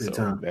 Good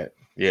time.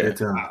 Yeah. Good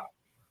time.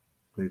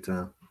 Big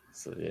time.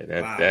 So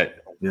yeah,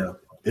 yeah,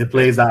 it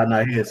plays out in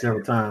our head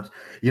several times.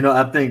 You know,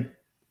 I think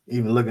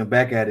even looking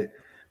back at it,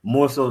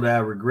 more so that I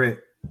regret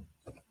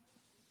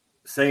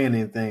saying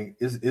anything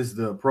is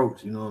the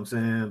approach. You know what I'm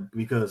saying?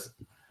 Because,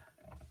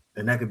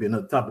 and that could be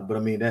another topic, but I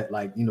mean that,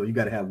 like, you know, you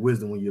got to have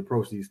wisdom when you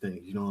approach these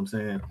things. You know what I'm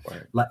saying?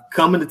 Right. Like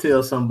coming to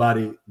tell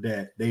somebody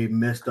that they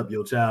messed up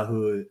your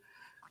childhood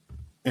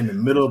in the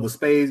middle of a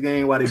spades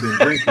game while they've been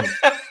drinking.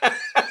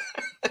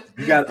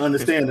 You got to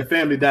understand the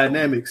family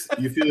dynamics.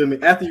 You feel me?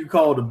 After you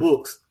call the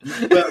books,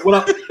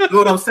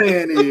 what I'm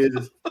saying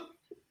is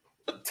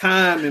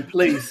time and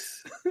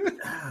place.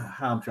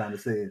 How I'm trying to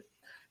say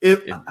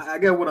it. I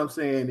get what I'm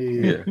saying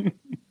is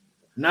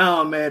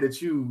now I'm mad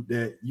at you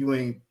that you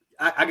ain't.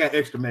 I got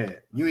extra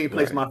mad. You ain't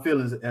placed my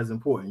feelings as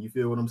important. You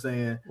feel what I'm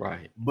saying?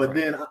 Right. But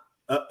then,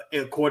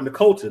 according to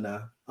culture,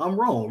 now I'm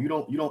wrong. You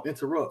don't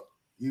interrupt.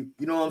 You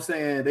know what I'm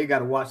saying? They got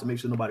to watch to make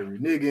sure nobody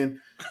reneging.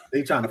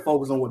 They trying to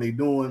focus on what they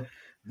doing.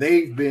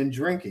 They've been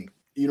drinking.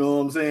 You know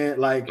what I'm saying?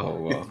 Like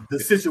the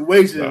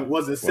situation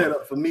wasn't set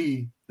up for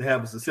me to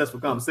have a successful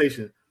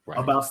conversation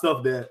about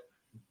stuff that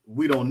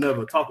we don't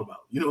never talk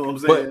about. You know what I'm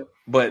saying?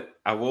 But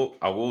I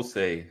will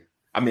say,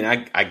 I mean,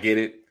 I get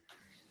it.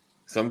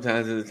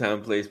 Sometimes it's a time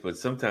and place, but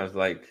sometimes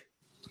like,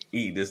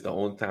 this is the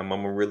only time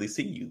I'm gonna really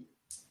see you.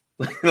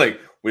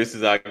 Like this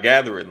is our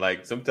gathering.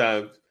 Like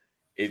sometimes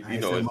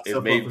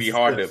it may be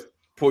hard to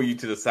pull you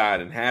to the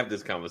side and have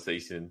this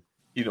conversation,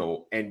 you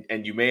know, and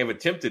you may have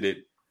attempted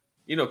it,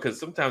 you know, because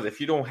sometimes if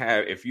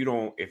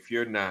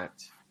you're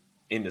not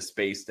in the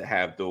space to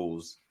have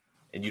those,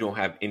 and you don't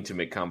have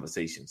intimate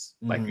conversations,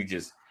 like you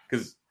just,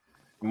 because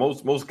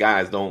most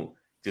guys don't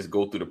just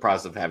go through the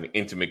process of having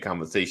intimate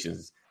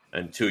conversations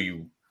until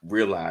you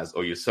realize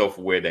or you're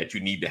self-aware that you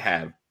need to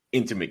have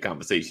intimate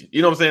conversation.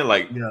 You know what I'm saying?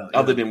 Like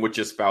other than with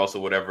your spouse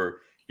or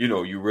whatever, you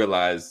know, you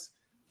realize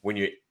when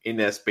you're in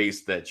that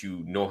space that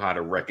you know how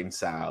to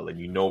reconcile and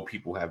you know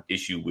people have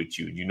issue with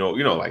you. You know,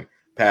 like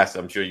Pastor,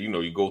 I'm sure, you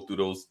know, you go through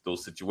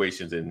those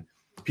situations and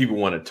people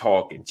want to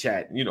talk and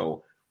chat, you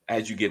know,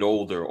 as you get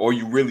older, or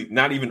you really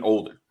not even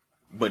older,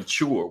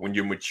 mature, when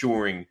you're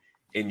maturing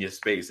in your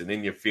space and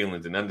in your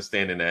feelings and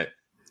understanding that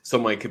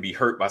someone could be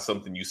hurt by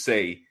something you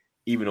say,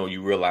 even though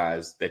you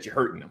realize that you're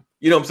hurting them.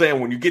 You know what I'm saying?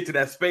 When you get to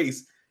that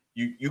space,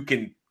 you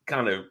can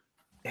kind of,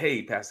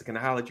 hey, Pastor, can I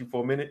holler at you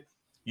for a minute?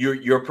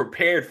 You're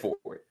prepared for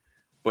it.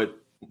 But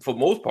for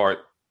most part,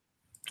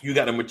 you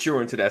got to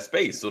mature into that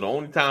space. So the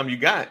only time you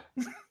got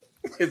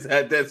is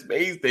at that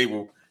space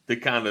table to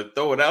kind of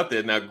throw it out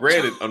there. Now,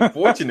 granted,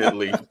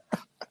 unfortunately,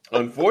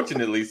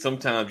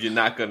 sometimes you're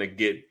not going to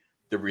get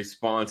the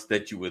response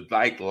that you would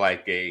like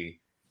a,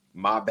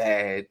 my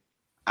bad,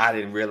 I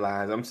didn't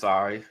realize, I'm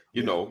sorry.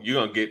 You know, you're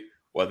going to get,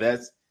 well,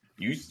 that's,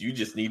 you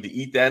just need to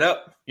eat that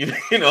up. You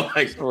know,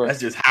 like that's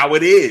just how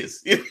it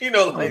is. You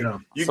know, like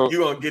you're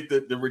going to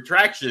get the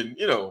retraction,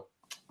 you know,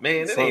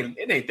 man,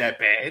 it ain't that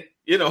bad,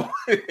 you know,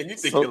 and you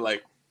think you're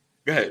like,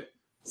 go ahead.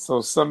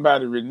 So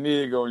somebody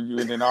renege on you,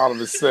 and then all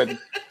of a sudden,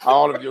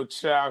 all of your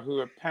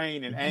childhood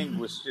pain and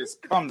anguish just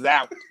comes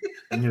out.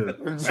 And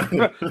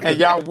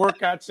y'all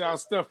work out y'all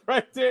stuff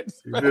right there.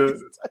 You've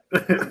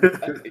been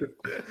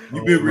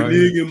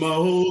reneging my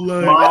whole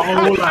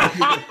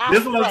life.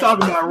 This is what I'm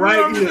talking about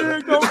right here.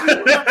 You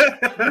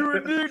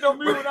reneged on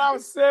me when I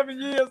was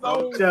 7 years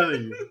old. I'm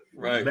telling you.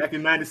 Right. Back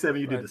in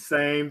 97, you did the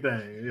same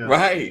thing. Yeah.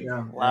 Right.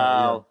 Yeah.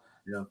 Wow.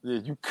 Yeah.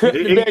 You cut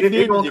me back then,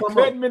 you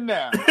cut me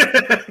now.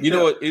 You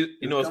know what?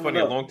 It's funny.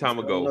 A long time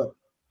ago,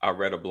 I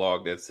read a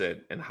blog that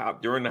said,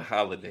 during the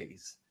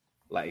holidays,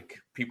 like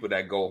people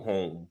that go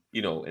home,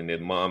 you know, and their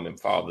mom and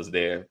father's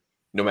there,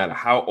 no matter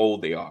how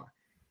old they are,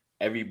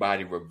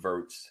 everybody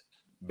reverts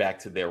back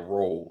to their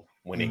role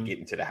when they get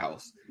into the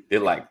house.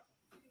 They're like,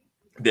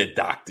 they're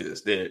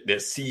doctors, they're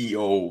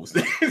CEOs,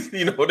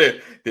 you know,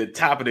 they're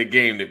top of the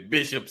game, they're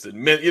bishops and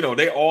men, you know,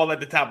 they all at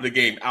the top of the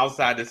game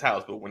outside this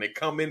house. But when they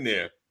come in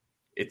there,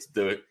 it's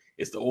the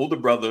older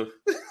brother,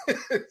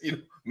 you know,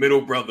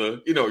 middle brother,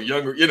 you know,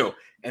 younger, you know,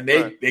 and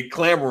they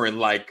clamoring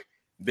like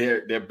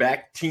they're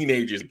back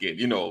teenagers again,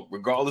 you know,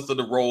 regardless of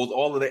the roles,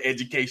 all of the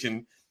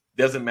education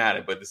doesn't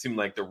matter, but it seems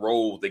like the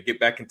roles, they get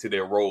back into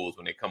their roles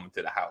when they come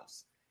into the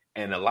house.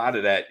 And a lot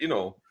of that, you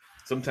know,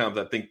 sometimes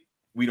I think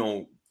we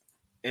don't,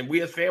 and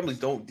we as families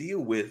don't deal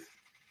with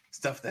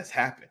stuff that's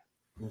happened,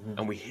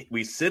 and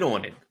we sit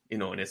on it, you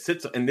know, and it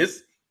sits, and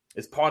this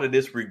is part of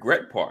this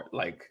regret part,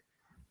 like,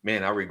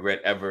 man, I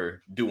regret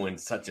ever doing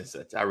such and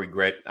such. I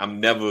regret I'm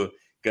never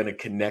going to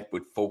connect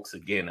with folks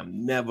again.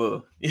 I'm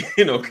never,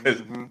 you know,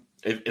 because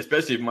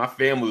especially if my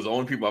family is the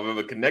only people I've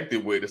ever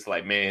connected with, it's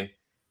like, man,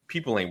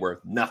 people ain't worth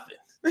nothing,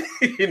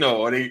 you know,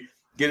 or they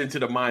get into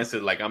the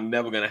mindset like, I'm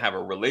never going to have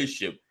a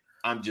relationship.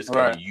 I'm just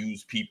going to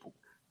use people.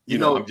 You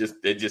know,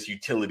 they're just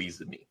utilities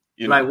to me.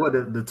 You know? Like what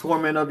the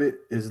torment of it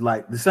is,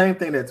 like the same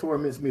thing that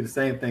torments me, the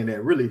same thing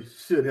that really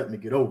should help me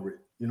get over it.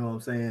 You know what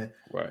I'm saying?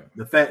 Right.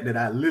 The fact that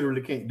I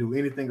literally can't do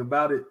anything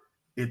about it,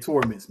 it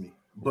torments me.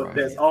 But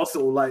that's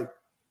also like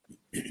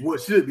what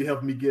should be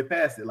helping me get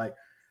past it. Like,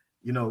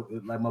 you know,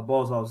 like my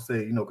boss always say,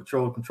 you know,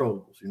 control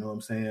controllables. You know what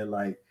I'm saying?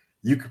 Like,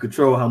 you can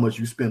control how much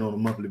you spend on a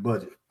monthly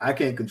budget. I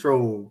can't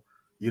control,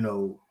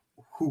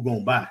 who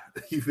gonna buy.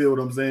 You feel what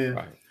I'm saying?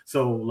 Right.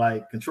 So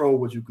like control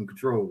what you can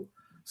control.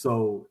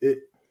 So it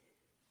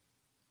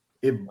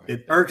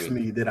irks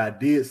me that I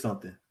did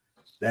something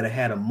that I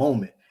had a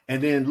moment.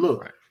 And then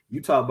look,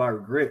 you talk about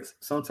regrets.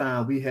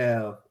 Sometimes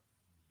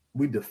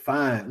we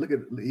define, look at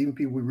even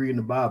people we read in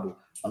the Bible.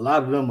 A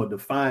lot of them are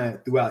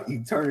defined throughout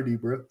eternity,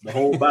 bro. The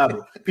whole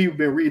Bible. People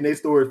been reading their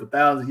stories for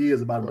thousands of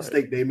years about a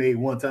mistake they made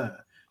one time.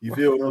 You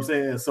feel what I'm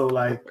saying? So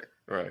like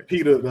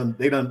Peter,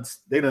 they done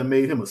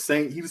made him a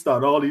saint. He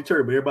started all these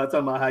church, but everybody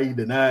talking about how he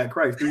denied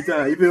Christ 3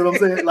 times. You feel what I'm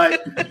saying? Like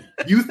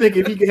you think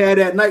if he could have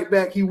that night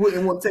back, he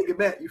wouldn't want to take it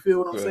back. You feel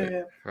what I'm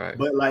saying? Right.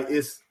 But like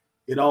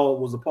it all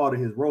was a part of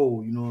his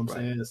role. You know what I'm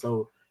saying?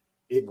 So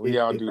it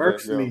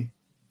irks me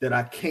that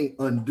I can't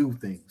undo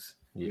things.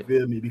 You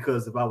feel me?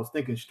 Because if I was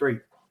thinking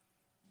straight,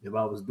 if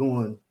I was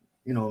doing,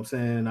 you know what I'm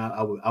saying,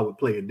 I would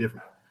play it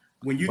different.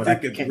 When you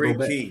think of great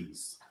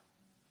kings,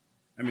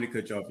 I'm going to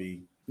cut you off,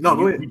 E. No,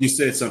 go ahead. You just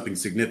said something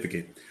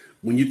significant.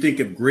 When you think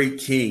of great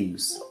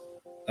kings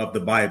of the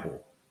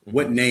Bible,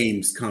 what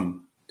names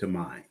come to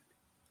mind?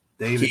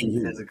 David,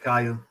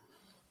 Hezekiah.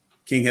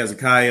 King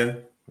Hezekiah.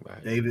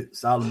 David,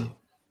 Solomon.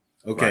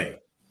 Okay.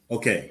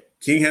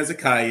 King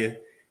Hezekiah,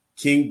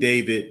 King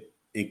David,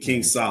 and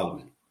King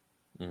Solomon.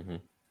 Mm-hmm.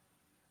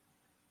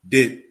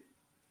 Did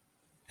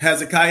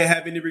Hezekiah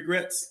have any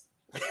regrets?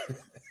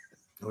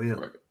 Oh, yeah.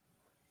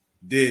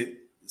 Did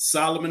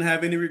Solomon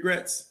have any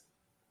regrets?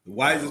 The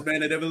wisest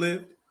man that ever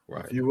lived?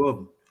 Right. A few of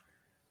them.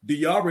 Do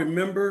y'all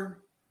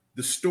remember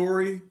the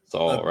story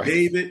of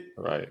David?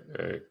 Right.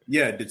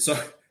 Yeah.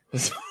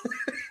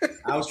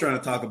 I was trying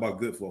to talk about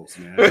good folks,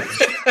 man.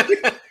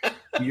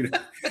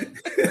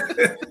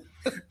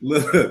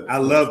 Look, I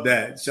love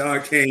that.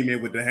 Sean came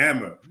in with the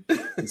hammer,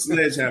 the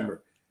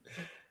sledgehammer.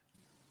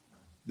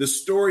 The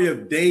story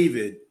of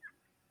David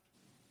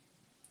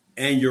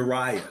and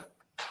Uriah.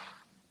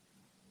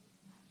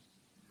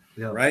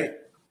 Yeah. Right?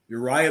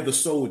 Uriah the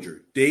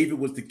soldier. David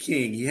was the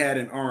king. He had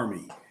an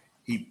army.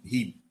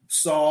 He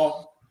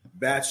saw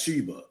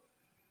Bathsheba.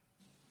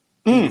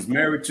 He was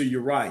married to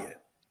Uriah.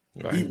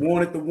 Right. He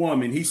wanted the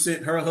woman. He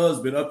sent her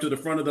husband up to the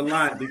front of the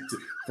line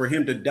for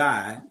him to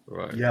die.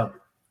 Right. Yeah.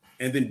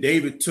 And then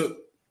David took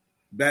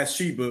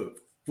Bathsheba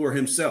for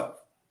himself.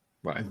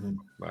 Right. Mm-hmm.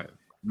 Right.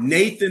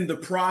 Nathan the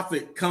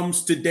prophet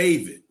comes to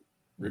David.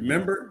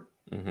 Remember?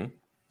 Mm-hmm.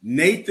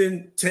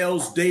 Nathan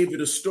tells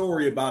David a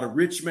story about a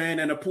rich man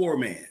and a poor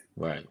man.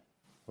 Right.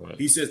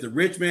 He says the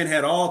rich man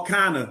had all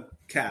kind of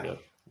cattle,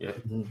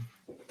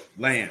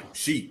 lamb,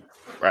 sheep.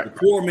 Right. The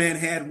poor man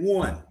had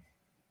one.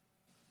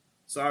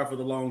 Sorry for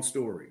the long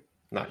story.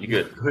 No, you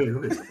good.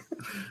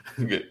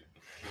 You good.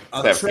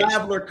 A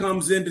traveler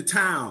comes into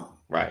town.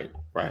 Right.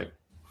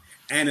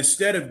 And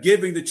instead of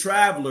giving the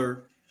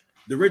traveler,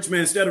 the rich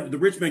man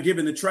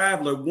giving the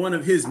traveler one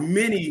of his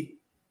many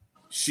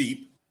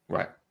sheep,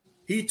 right,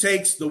 he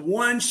takes the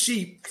one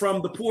sheep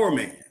from the poor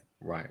man,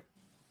 right,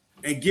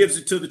 and gives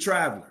it to the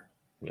traveler.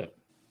 Yep.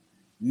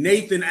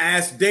 Nathan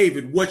asked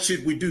David, "What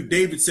should we do?"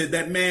 David said,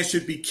 "That man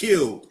should be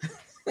killed.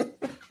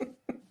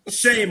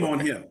 Shame on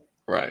him."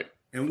 Right.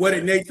 And what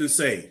did Nathan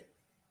say?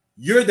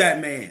 "You're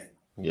that man.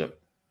 Yep.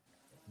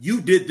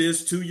 You did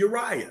this to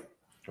Uriah.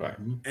 Right.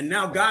 And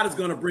now God is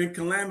going to bring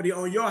calamity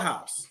on your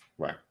house."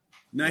 Right.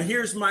 Now,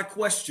 here's my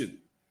question.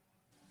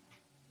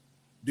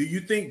 Do you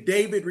think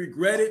David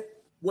regretted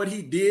what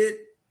he did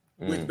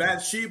with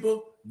Bathsheba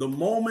the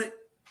moment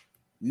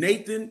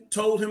Nathan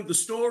told him the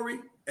story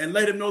and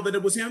let him know that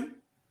it was him?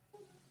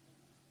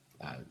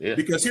 Yeah.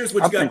 Because here's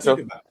what you got to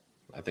think about.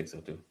 I think so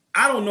too.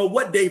 I don't know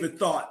what David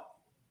thought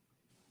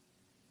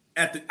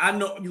I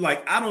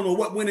don't know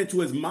what went into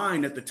his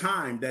mind at the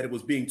time that it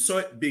was being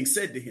said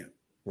to him.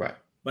 Right.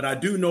 But I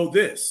do know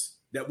this,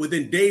 that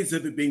within days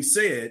of it being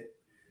said,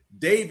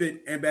 David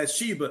and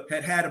Bathsheba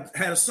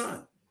had a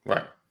son.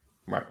 Right.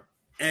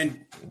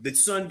 And the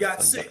son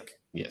got sick.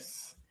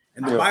 Yes.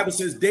 And the Bible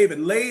says David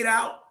laid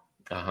out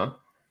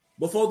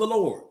before the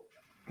Lord,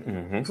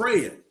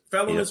 praying,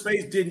 fell on his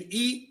face, didn't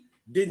eat,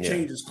 didn't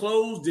change his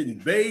clothes,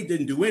 didn't bathe,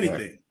 didn't do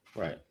anything.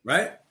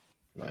 Right.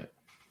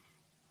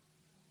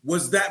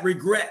 Was that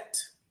regret?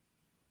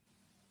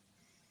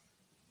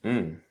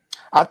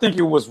 I think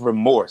it was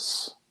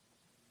remorse.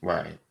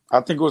 Right.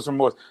 I think it was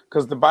remorse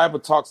because the Bible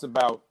talks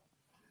about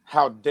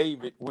how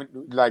David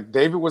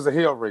David was a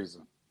hell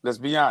raiser. Let's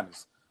be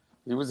honest.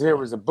 He was a hell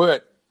raiser.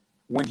 But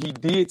when he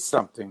did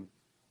something,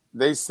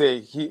 they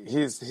say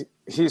his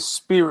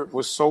spirit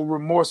was so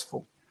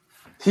remorseful.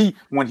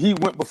 When he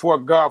went before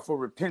God for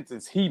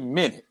repentance, he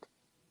meant it.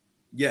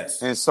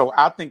 Yes. And so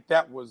I think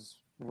that was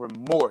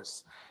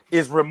remorse.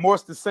 Is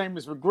remorse the same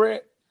as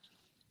regret?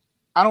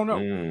 I don't know.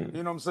 You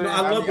know what I'm saying? No,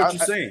 I love what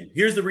you're saying.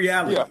 Here's the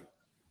reality. Yeah.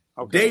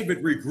 Okay.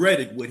 David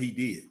regretted what he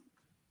did.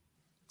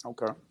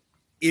 Okay.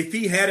 If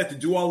he had it to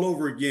do all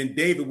over again,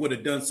 David would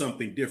have done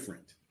something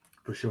different.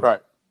 For sure.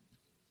 Right.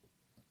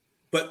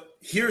 But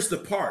here's the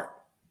part.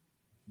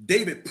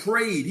 David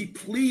prayed. He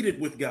pleaded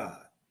with God.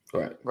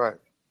 Right. Right.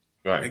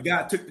 And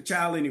God took the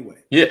child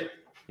anyway. Yeah.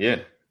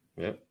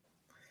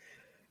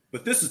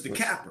 But this is the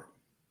capper.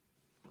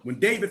 When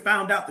David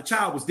found out the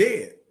child was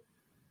dead,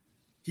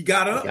 he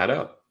got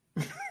up,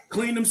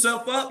 cleaned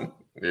himself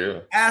up,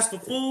 asked for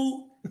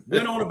food,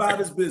 went on about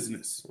his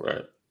business.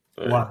 Right.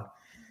 Why?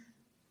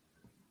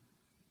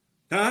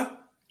 Huh?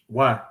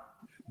 Why?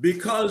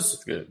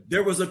 Because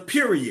there was a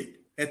period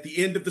at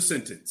the end of the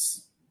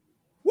sentence.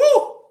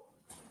 Woo!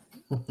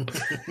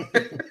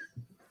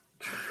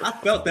 I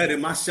felt that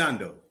in my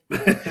shando.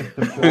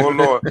 Oh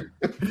Lord,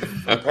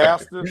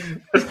 Pastor,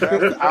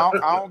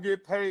 I don't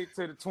get paid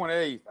till the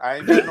 28th. I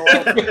ain't got no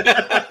offer.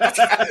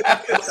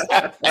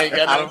 I ain't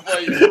got nothing for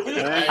you.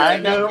 I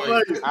ain't got no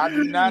for you. I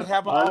do not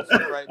have an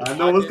offer right now. I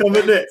know what's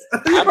coming next. I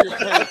get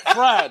paid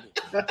Friday.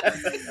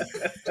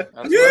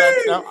 That's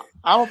what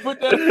I'm gonna put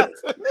that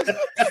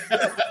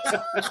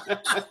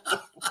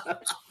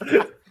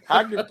out.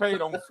 I get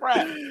paid on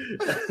Friday.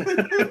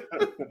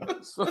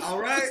 So, all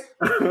right.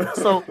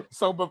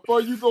 So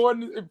before you go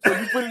in, before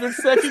you put it in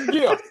second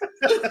gear,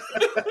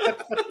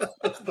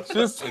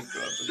 just know.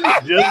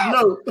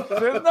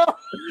 Just know.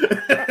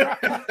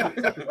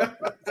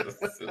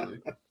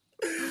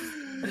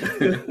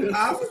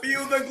 I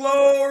feel the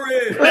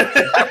glory.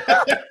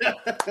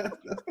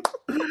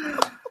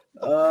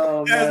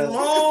 As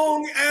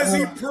long as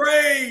he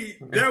prayed,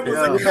 there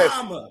was a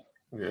comma.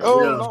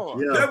 Lord.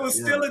 There was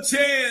still a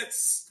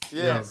chance.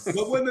 Yes.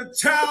 But when the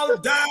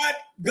child died,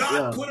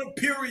 God put a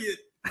period.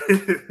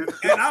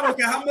 And I don't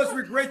care how much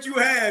regret you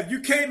have. You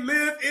can't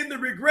live in the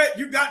regret.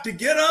 You got to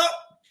get up.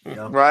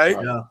 Right.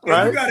 And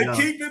Right. you got to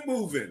keep it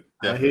moving.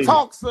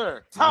 Talk,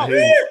 sir. Talk.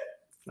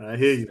 I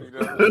hear you.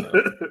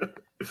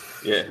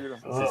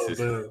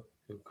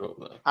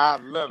 I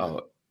love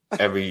it.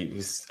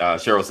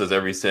 Cheryl says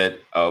every set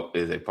up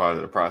is a part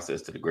of the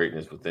process to the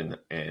greatness within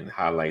and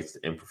highlights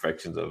the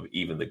imperfections of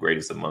even the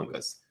greatest among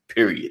us.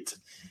 Period.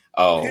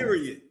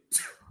 Period.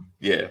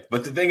 Yeah,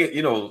 but the thing is,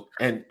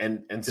 and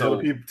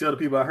so tell the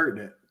people I heard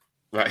that.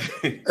 Right.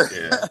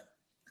 Yeah.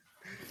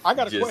 I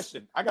got a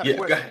question. I got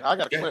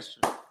a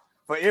question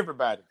for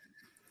everybody.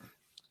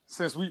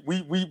 Since we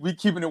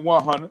keeping it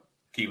 100.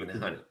 Keeping it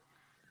 100.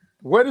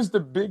 What is the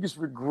biggest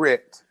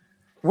regret?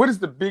 What is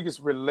the biggest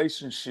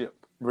relationship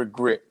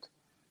regret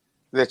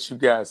that you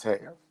guys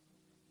have?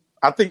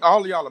 I think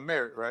all of y'all are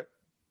married, right?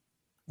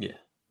 Yeah.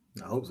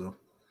 I hope so.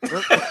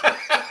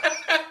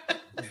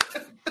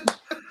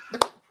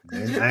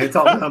 I ain't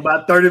talking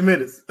about 30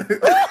 minutes. Wait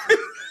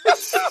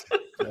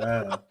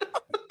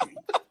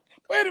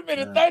a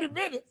minute, 30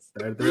 minutes.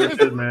 30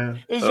 minutes,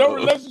 man. Is your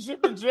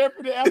relationship in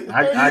jeopardy after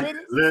 30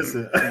 minutes?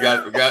 Listen. We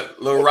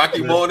got little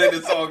Rocky Moan in.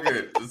 It's all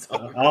good.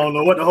 I don't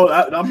know what the whole.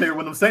 I'm here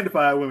when them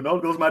sanctified women.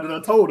 Those Ghost might have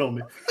done told on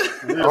me.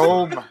 Listen.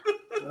 Oh my.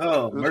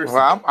 Oh, mercy.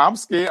 Well, I'm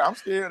scared. I'm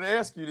scared to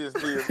ask you this.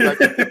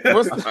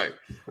 Like,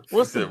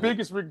 what's the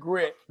biggest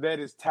regret that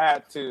is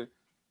tied to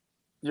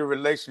your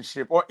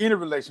relationship or any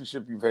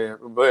relationship you've had?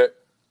 But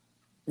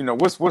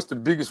what's the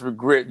biggest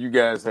regret you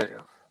guys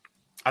have?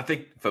 I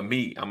think for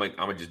me, I'm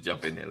gonna just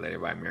jump in there, let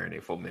everybody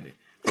marinate for a minute.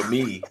 For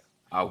me,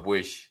 I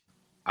wish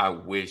I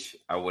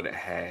would have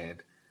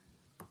had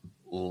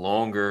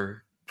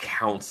longer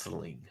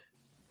counseling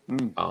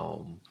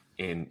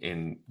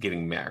in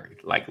getting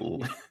married. Like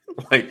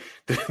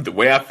the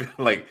way I feel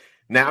like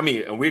now, I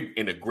mean, and we're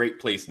in a great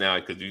place now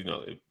because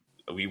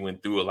we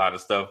went through a lot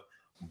of stuff,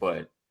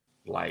 but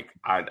like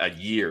a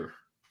year,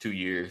 2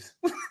 years,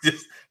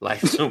 just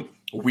like some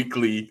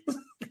weekly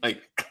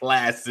like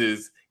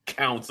classes,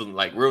 counseling,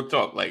 like real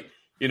talk, like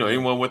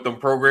anyone with them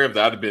programs,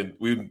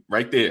 we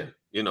right there,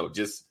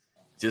 just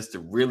to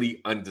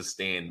really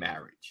understand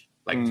marriage,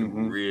 like to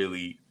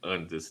really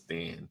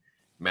understand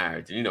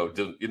marriage, and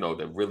to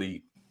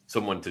really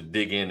someone to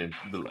dig in and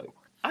be like,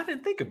 I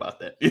didn't think about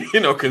that,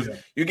 because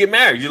you get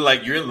married,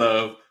 you're in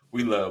love,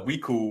 we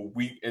cool,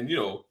 and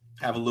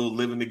have a little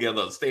living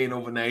together, staying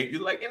overnight.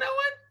 You're like, you know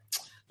what?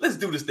 Let's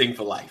do this thing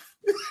for life,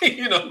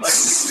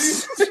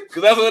 because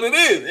that's what it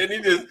is. And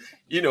you just,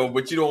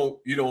 but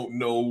you don't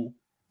know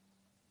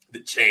the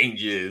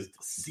changes,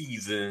 the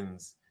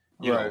seasons,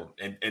 right.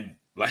 and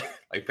like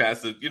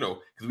Pastor, because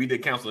we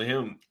did counsel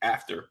him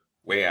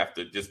way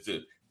after, just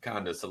to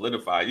kind of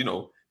solidify,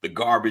 the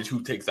garbage,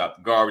 who takes out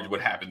the garbage, what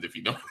happens if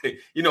you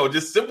don't,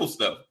 just simple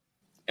stuff.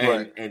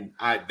 And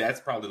that's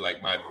probably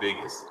like my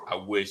biggest, I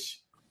wish,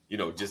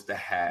 just to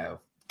have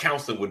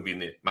counseling would be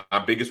in it. My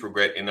biggest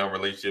regret in our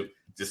relationship,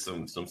 just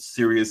some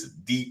serious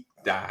deep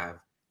dive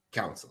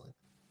counseling.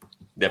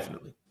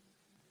 Definitely.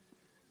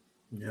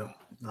 Yeah,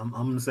 I'm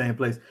in the same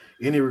place.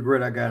 Any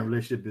regret I got in a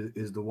relationship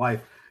is the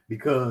wife,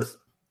 because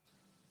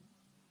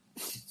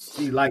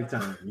she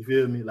lifetime. You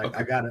feel me? Like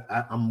okay.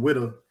 I'm with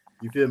her.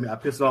 You feel me? I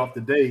piss off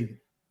today,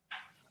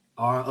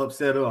 or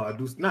upset her, or I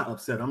do not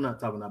upset her. I'm not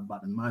talking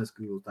about the minor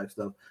school type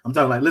stuff. I'm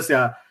talking like, let's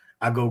say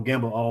I go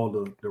gamble all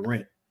the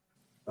rent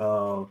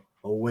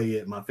away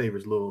at my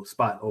favorite little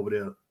spot over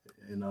there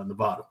in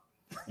Nevada,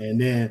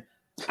 and then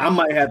I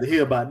might have to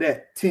hear about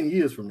that 10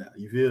 years from now.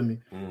 You feel me?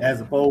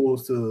 As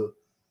opposed to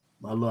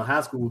my little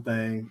high school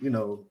thing,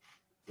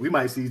 we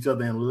might see each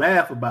other and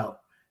laugh about.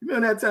 You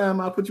remember that time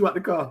I put you out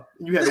the car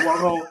and you had to walk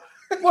home?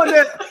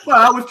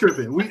 I was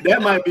tripping.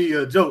 That might be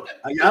a joke.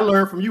 I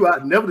learned from you.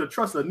 I never to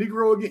trust a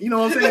Negro again. You know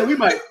what I'm saying?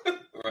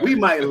 We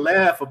might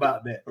laugh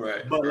about that.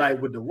 Right. But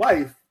like with the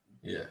wife,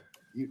 yeah,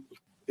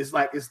 it's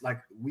like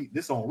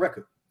this on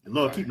record. And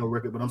Lord keep no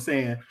record, but I'm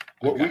saying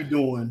what we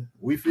doing,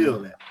 we feel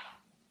that.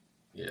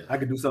 Yeah. I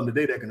could do something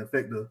today that can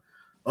affect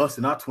us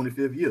in our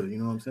 25th year. You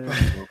know what I'm saying?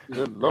 So,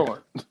 good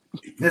Lord.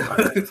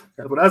 That's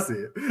what I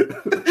said.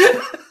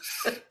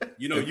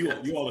 You know,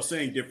 you all are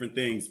saying different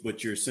things,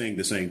 but you're saying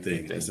the same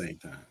thing at the same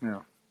time. Yeah.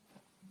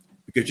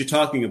 Because you're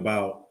talking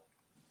about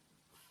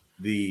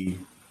the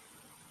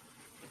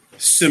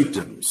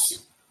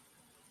symptoms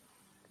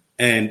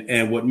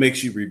and what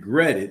makes you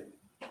regret it.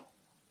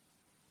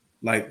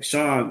 Like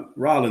Sean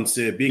Rollins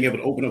said, being able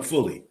to open up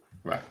fully.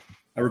 Right.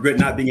 I regret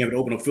not being able to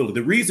open up fully.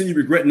 The reason you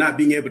regret not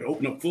being able to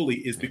open up fully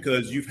is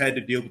because you've had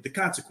to deal with the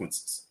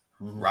consequences.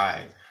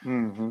 Right.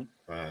 Mm-hmm.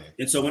 Right.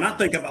 And so when I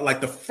think about, like,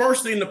 the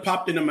first thing that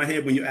popped into my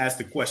head when you asked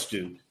the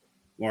question,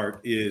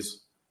 Mark,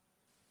 is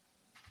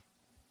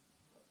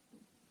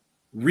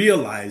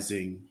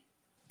realizing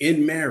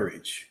in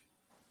marriage,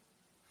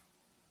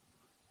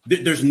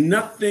 there's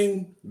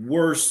nothing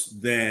worse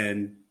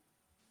than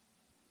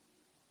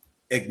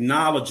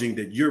acknowledging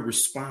that you're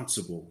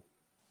responsible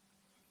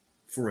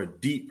for a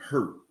deep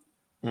hurt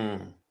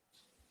that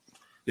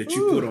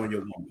you put on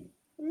your woman.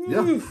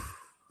 Yeah.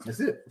 That's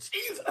it.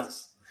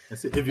 Jesus.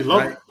 That's it. If you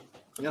love it.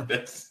 Yeah.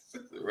 That's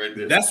right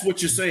there. That's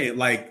what you're saying.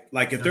 Like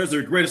if there's a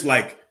regret, it's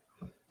like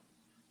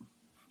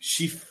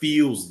she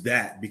feels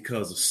that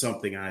because of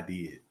something I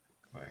did.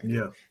 Right.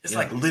 Yeah. It's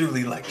like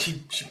literally like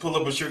she pulled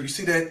up her shirt. You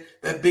see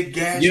that big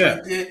gash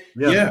right there?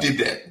 Yeah. You did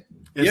that.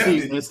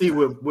 And see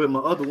with my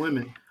other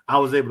women, I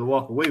was able to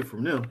walk away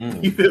from them.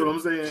 You feel what I'm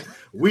saying?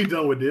 We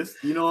done with this.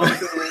 You know what I'm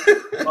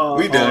saying?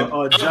 We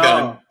done.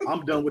 Job.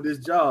 I'm done with this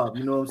job.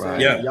 You know what I'm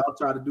saying? Yeah. Y'all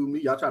try to do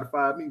me. Y'all try to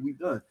fire me. We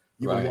done.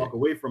 You can walk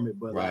away from it.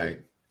 But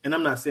and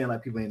I'm not saying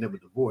like people ain't never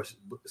divorced.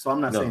 So I'm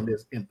not saying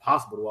it's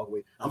impossible to walk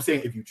away. I'm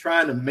saying if you're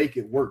trying to make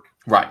it work.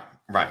 Right.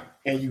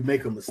 And you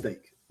make a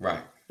mistake.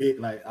 Right.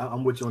 It like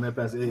I'm with you on that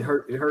passage. It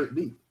hurt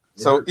deep.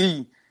 So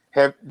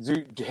have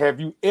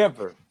you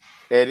ever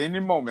at any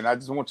moment, I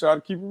just want y'all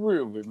to keep it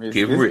real with me.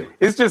 Real.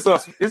 It's just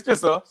us. It's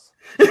just us.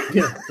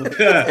 Yeah.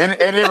 and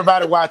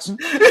everybody watching.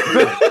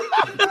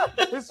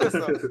 It's just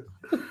us.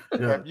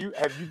 Yeah.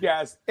 Have you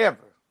guys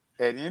ever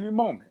at any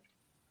moment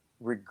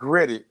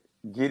regretted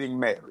getting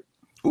married?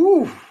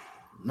 Ooh.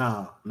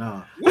 Nah.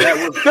 That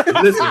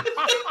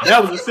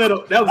was a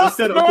setup. That was a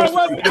setup. No, it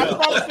wasn't.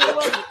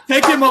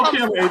 Take him on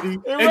camera, AD.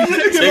 AD,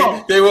 take him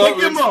on. Take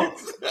him on.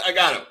 I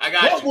got him.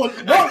 What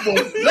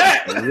was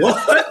that?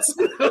 What?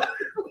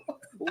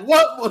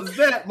 What was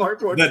that, Mark?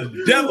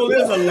 The devil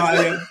is a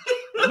liar.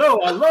 No,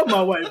 I love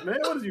my wife, man.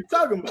 What are you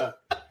talking about?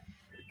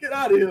 Get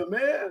out of here,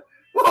 man.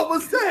 What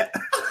was that?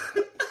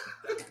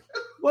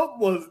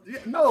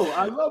 No,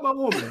 I love my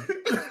woman.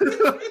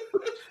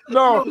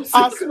 No,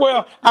 I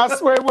swear.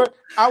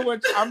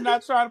 I'm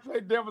not trying to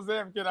play devil's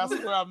advocate. I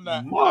swear I'm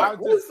not. Mark,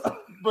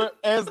 but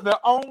as the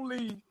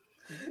only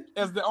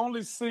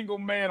single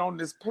man on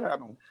this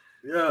panel.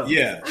 Yeah.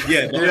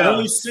 The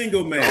only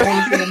single man.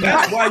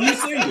 That's why you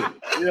single.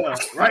 Yeah,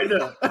 right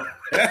there.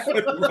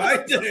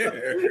 Right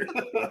there.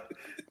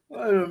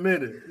 Wait a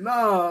minute.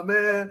 Nah,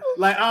 man.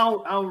 Like I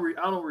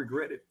don't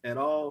regret it at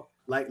all.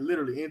 Like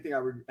literally anything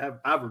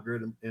I've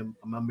regretted in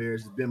my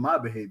marriage has been my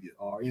behavior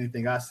or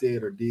anything I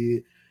said or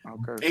did.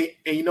 Okay.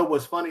 And you know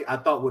what's funny? I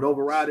thought would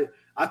override it.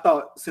 I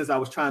thought since I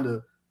was trying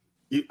to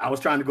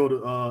go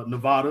to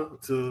Nevada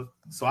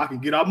so I can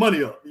get our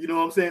money up. You know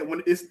what I'm saying?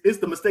 When it's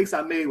the mistakes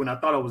I made when I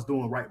thought I was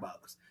doing right by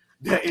us.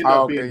 That ended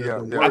up being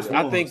the worst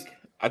ones.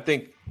 I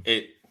think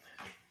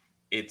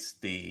it's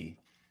the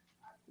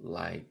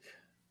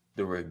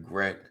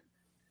regret,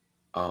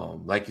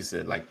 like you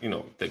said, like, you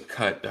know, the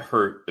cut, the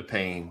hurt, the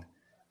pain.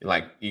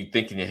 Like you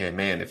think in your head,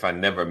 man, if I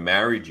never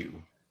married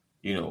you,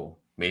 you know,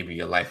 maybe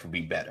your life would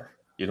be better.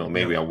 You know,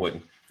 maybe I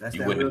wouldn't.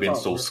 You wouldn't have been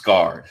so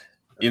scarred.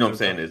 You know what I'm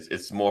saying?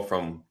 It's more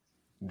from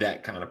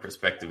that kind of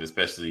perspective,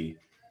 especially,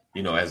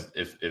 you know, as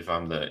if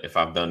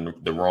I've done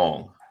the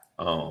wrong.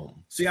 I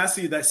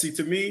see that. See,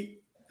 to me,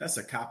 that's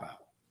a cop out.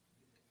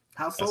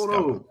 How so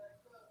though?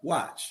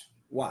 Watch.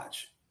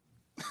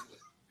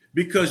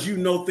 Because you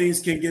know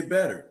things can get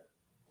better.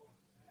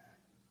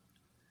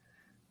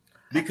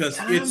 Because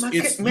I couldn't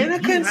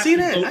see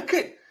that.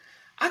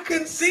 I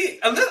couldn't see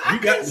it.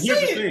 Here's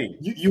the thing.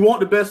 You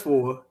want the best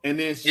for her, and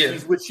then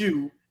she's with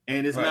you,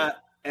 and it's not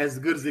as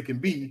good as it can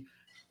be.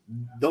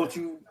 Don't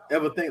you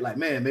ever think like,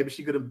 man, maybe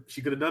she could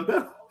have done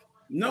better?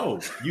 No,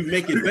 you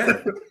make it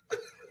better.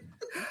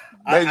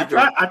 I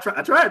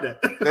tried that.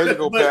 There you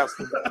go,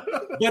 Pastor.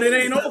 But it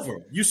ain't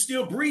over. You're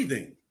still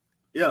breathing.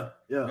 Yeah.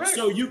 Right.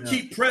 So you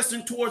keep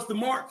pressing towards the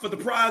mark for the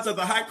prize of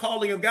the high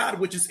calling of God,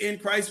 which is in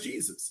Christ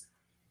Jesus.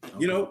 Okay.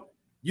 You know,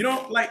 you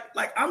don't like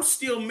I'm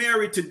still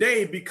married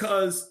today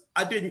because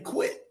I didn't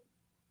quit.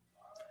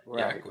 Right.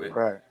 Yeah, I quit.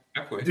 Right.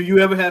 I quit. Do you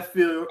ever have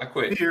fear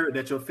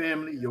that your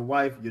family, your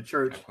wife, your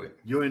church,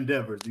 your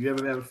endeavors, do you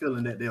ever have a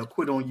feeling that they'll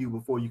quit on you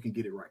before you can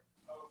get it right?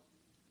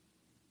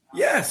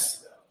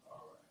 Yes.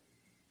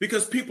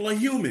 Because people are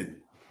human.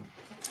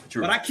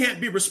 True. But I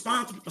can't be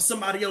responsible for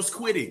somebody else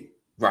quitting.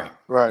 Right.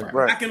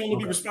 I can only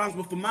be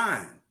responsible for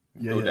mine.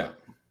 No doubt.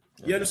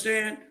 You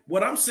understand?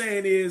 What I'm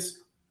saying is,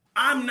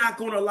 I'm not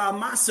going to allow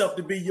myself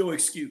to be your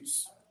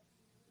excuse.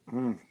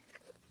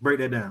 Break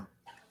that down.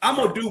 I'm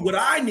going to do what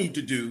I need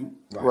to do.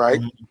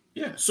 Right.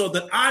 Yeah. So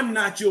that I'm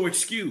not your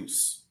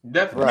excuse.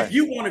 Definitely. Right. If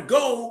you want to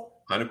go,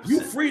 100%.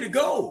 you're free to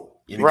go.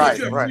 Right.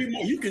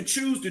 You can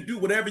choose to do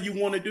whatever you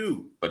want to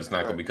do. But it's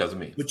not going to be because of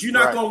me. But you're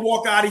not going to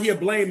walk out of here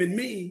blaming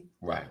me.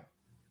 Right.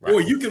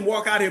 Or you can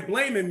walk out here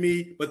blaming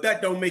me, but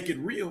that don't make it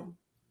real.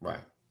 Right.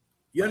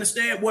 You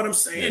understand? What I'm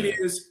saying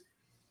is,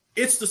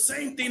 it's the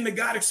same thing that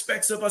God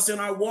expects of us in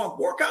our walk.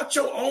 Work out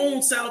your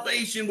own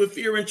salvation with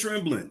fear and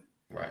trembling.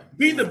 Right.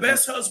 Be the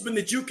best husband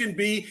that you can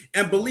be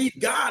and believe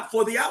God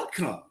for the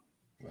outcome.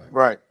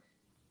 Right.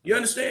 You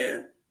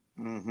understand?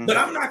 Mm-hmm. But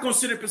I'm not going to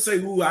sit up and say,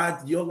 "Ooh,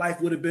 your life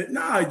would have been."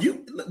 Nah,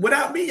 you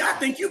without me, I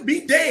think you'd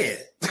be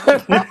dead.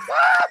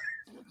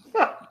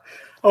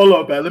 Hold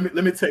on, man.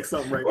 Let me take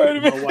something right Wait a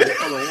quick. minute. My wife.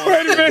 Hold on.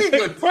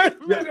 Wait a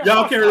minute.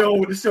 Y'all carry on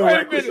with the show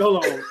right quick.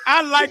 Hold on.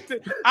 I love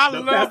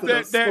pastor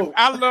that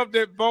I love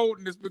that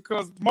boldness,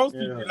 because most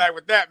people be like,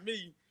 without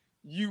me,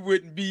 you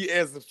wouldn't be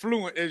as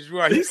affluent as you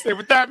are. He said,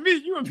 without me,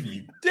 you would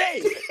be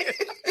dead.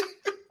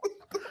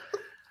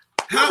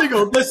 Let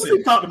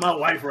me talk to my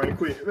wife right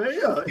quick, man.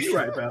 Yeah, he's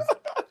right, Pastor.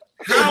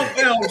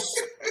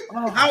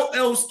 How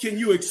else can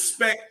you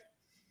expect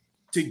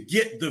to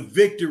get the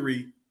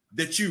victory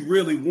that you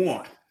really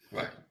want?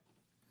 Right.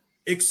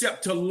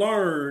 Except to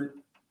learn,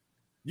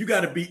 you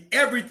got to be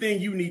everything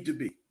you need to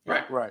be.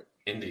 Right. Right.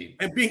 Indeed.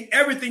 And being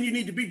everything you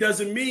need to be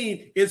doesn't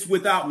mean it's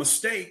without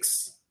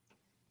mistakes.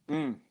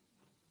 Right.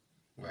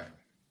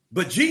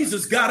 But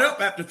Jesus got up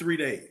after 3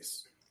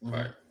 days.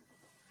 Right.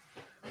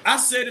 I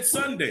said it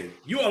Sunday.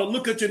 You ought to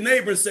look at your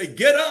neighbor and say,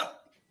 "Get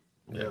up."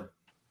 Yeah.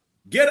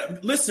 Get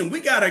up. Listen, we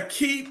got to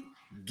keep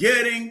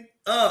getting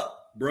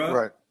up, bro.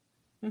 Right.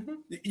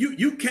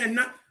 You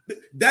cannot.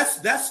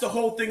 That's the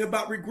whole thing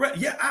about regret.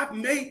 Yeah, I've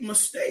made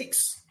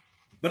mistakes,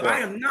 but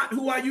I am not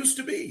who I used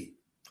to be.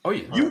 Oh,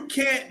 yeah. You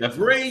can't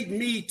grade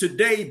me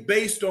today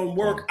based on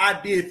work I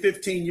did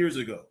 15 years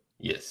ago.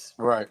 Yes.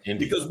 Right.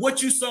 Indeed. Because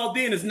what you saw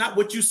then is not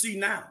what you see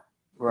now.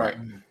 Right.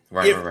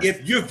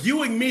 If you're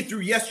viewing me through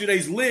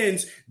yesterday's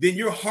lens, then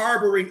you're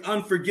harboring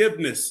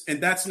unforgiveness,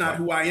 and that's not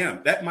who I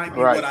am. That might be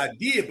what I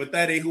did, but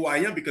that ain't who I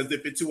am, because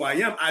if it's who I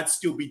am, I'd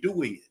still be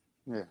doing it.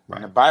 Yeah.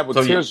 Right. And the Bible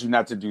tells you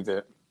not to do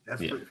that.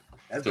 That's Yeah. good.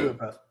 That's good,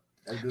 Pastor.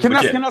 That's good.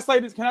 Can I say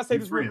this? Can I say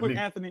this real free, quick, me.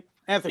 Anthony?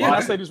 Anthony, can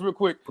I say this real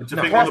quick? Put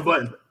your finger on the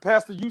button.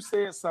 Pastor, you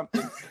said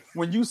something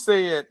when you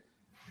said,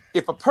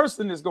 if a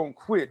person is going to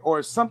quit or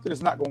if something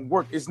is not going to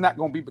work, it's not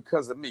going to be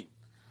because of me.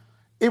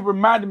 It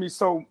reminded me.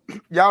 So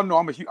y'all know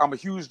I'm a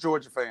huge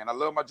Georgia fan. I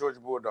love my Georgia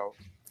Bulldogs.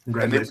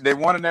 And they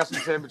won a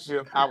national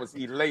championship. I was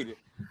elated.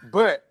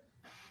 But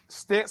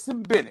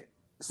Stetson Bennett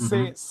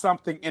said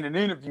something in an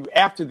interview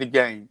after the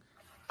game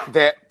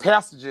that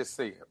Pastor just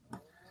said.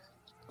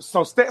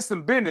 So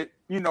Stetson Bennett,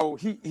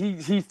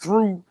 he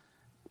threw.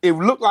 It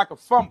looked like a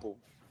fumble,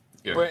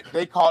 but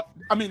they called.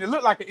 I mean, it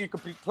looked like an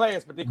incomplete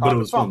pass, but they called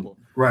it a fumble.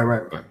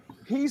 Right.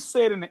 He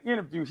said in the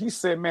interview, he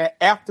said, "Man,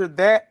 after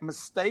that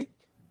mistake,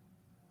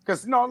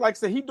 because like I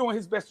said, he's doing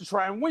his best to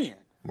try and win."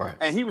 Right.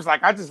 And he was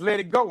like, "I just let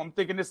it go. I'm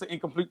thinking it's an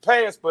incomplete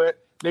pass, but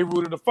they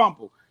ruled it a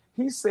fumble."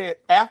 He said,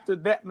 after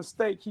that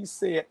mistake, he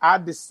said, "I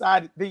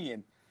decided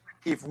then,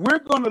 if we're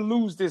going to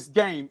lose this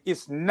game,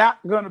 it's not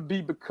going to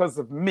be because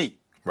of me.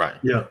 Right.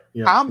 Yeah.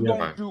 I'm going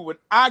to do what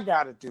I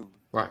got to do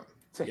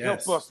to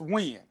help us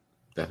win."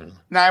 Definitely.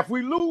 Now, if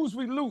we lose,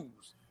 we lose.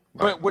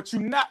 Right. But what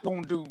you're not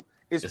going to do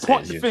is Just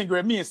point say the you. finger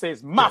at me and say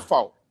it's my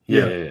fault.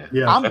 Yeah.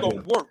 I'm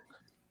going to work.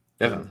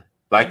 Definitely.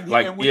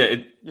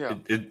 It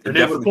And they were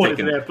definitely pointed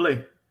taking to that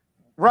play.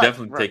 Right.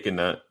 definitely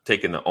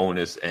taking the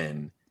onus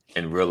and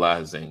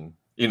realizing,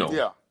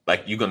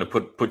 like you're gonna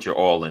put your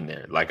all in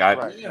there. Like I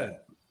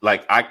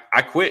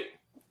quit.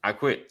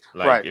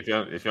 Like if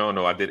you don't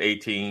know, I did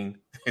 18.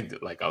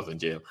 Like I was in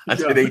jail. I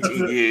did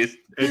 18 years.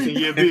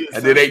 18-year bid. I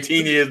did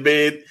 18 years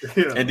bid,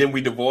 Yeah. and then we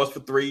divorced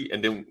for 3,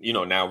 and then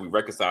now we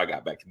reconciled,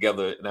 got back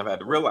together, and I've had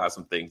to realize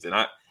some things, and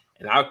I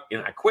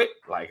quit.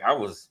 Like I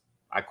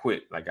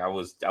quit. Like I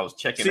was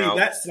checking out. See,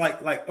 that's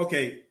like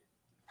okay.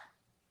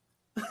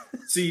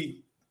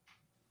 See,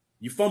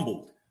 you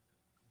fumbled.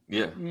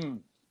 Yeah.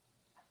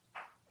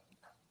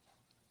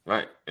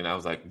 Right, and I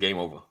was like, game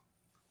over.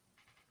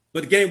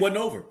 But the game wasn't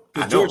over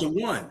because Georgia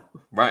won.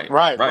 Right.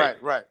 I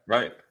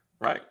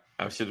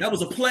should. That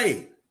was a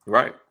play.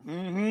 Right.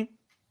 Mm-hmm.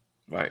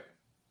 Right.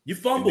 You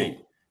fumbled.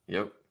 Indeed.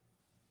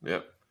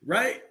 Yep.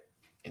 Right.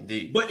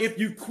 Indeed. But if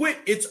you quit,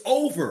 it's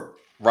over.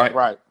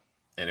 Right.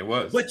 And it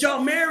was. But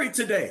y'all married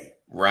today.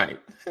 Right.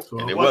 So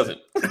and it wasn't.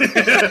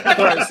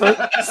 Right.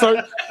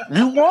 So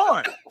you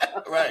won.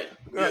 Right.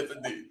 Yes,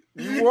 indeed.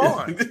 You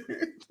won.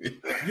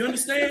 You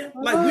understand?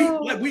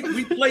 Like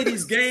we play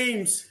these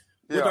games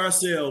with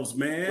ourselves,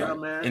 man. Yeah,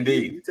 man.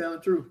 Indeed. You telling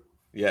the truth.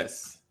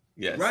 Yes.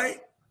 Right?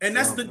 And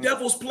that's the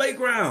devil's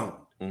playground.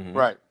 Mm-hmm.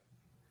 Right.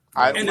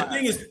 And the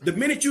thing is, the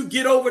minute you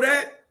get over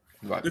that,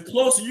 Right. the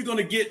closer you're going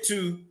to get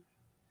to,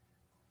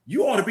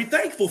 you ought to be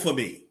thankful for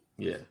me.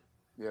 Yeah.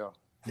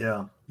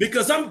 Yeah.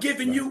 Because I'm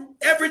giving you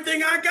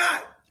everything I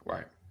got.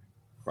 Right.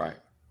 Right.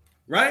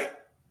 Right?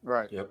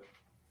 Right. Yep.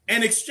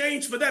 In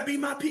exchange for that, be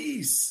my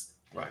peace.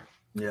 Right.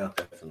 Yeah.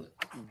 Definitely.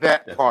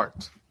 That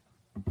part.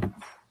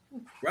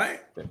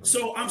 Right? Definitely.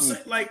 So I'm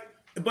saying, like,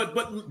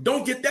 but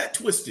don't get that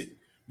twisted,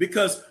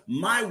 because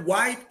my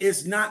wife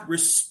is not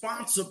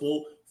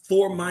responsible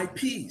for my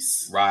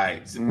peace.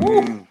 Right.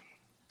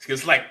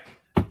 It's like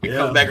it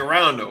comes back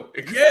around though.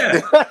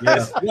 Yeah.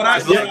 Yeah.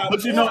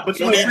 But you know,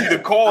 maybe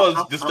the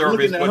cause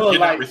disturbance, but you're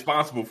not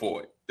responsible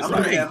for it. I'm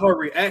looking at her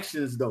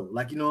reactions though.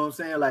 Like, you know what I'm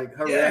saying? Like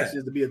her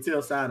reactions to be a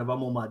tell sign if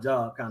I'm on my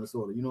job, kind of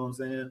sort of. You know what I'm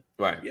saying?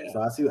 Right. Yeah.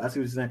 So I see what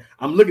you're saying.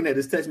 I'm looking at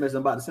this text message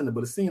I'm about to send her,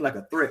 but it seemed like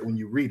a threat when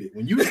you read it.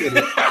 When you said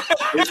it,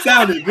 it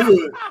sounded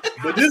good,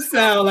 but this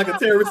sounds like a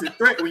terroristic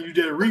threat when you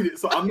just read it.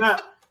 So I'm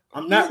not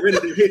ready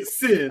to hit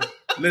send.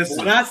 Listen,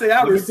 when I say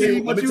I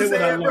receive what you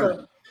said,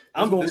 bro,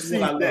 I'm going to see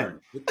that.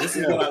 This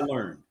is what I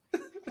learned.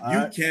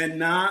 You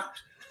cannot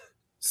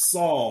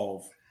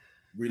solve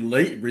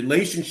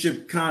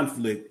relationship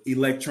conflict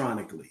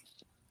electronically.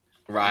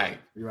 Right.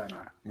 You're right.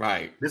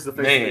 Right. This is a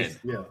face.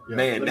 Yeah.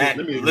 Man, let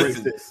me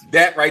listen, this.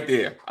 That right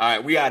there. All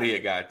right, we out of here,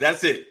 guys.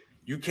 That's it.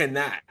 You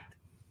cannot.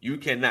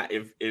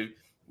 If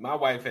my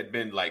wife had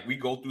been like, we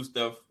go through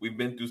stuff, we've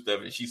been through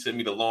stuff, and she sent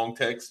me the long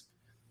text,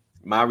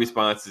 my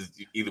response is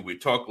either we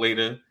talk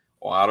later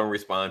or I don't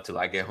respond till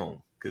I get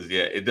home. Because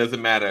it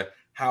doesn't matter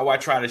how I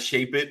try to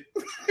shape it.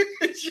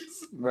 It's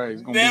just right.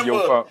 It's gonna be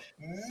your fault.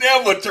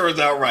 Never turns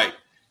out right.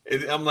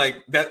 I'm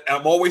like that.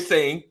 I'm always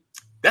saying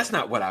that's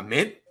not what I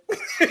meant.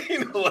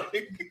 I'm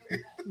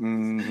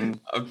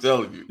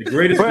telling you, the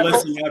greatest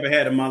blessing I ever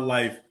had in my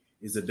life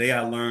is the day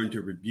I learned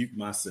to rebuke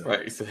myself.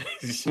 Right. So,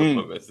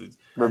 my message.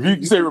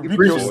 Rebuke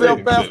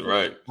yourself, Pastor.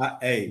 Right.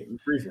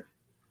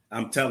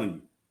 I'm telling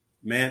you,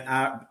 man.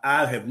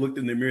 I have looked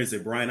in the mirror and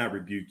said, Brian, I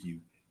rebuke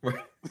you.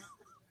 Right.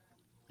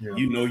 Yeah.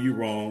 You know you're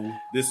wrong.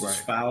 This is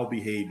foul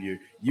behavior.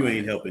 You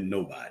ain't helping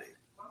nobody.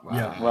 Wow.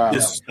 Yeah. Wow.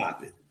 Just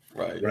stop it.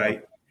 Right.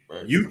 Right.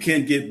 You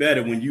can get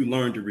better when you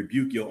learn to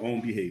rebuke your own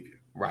behavior.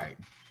 Right.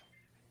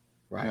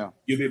 Yeah.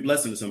 You'll be a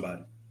blessing to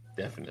somebody.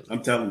 Definitely.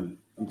 I'm telling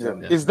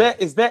you. Is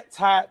that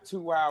tied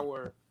to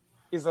our?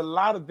 Is a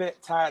lot of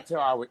that tied to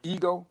our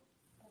ego?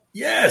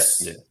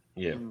 Yes.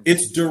 Yeah.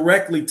 It's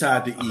directly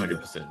tied to ego.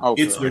 100%.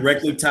 Okay. It's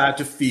directly tied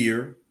to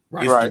fear.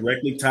 Right. It's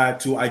directly tied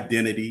to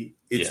identity.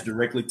 It's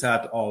directly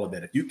tied to all of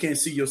that. If you can't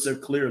see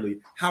yourself clearly,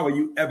 how are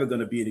you ever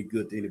going to be any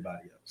good to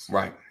anybody else?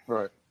 Right.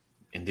 Right.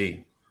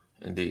 Indeed.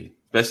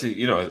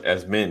 Especially,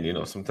 as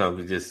men,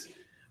 sometimes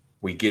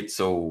we get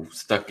so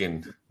stuck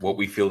in what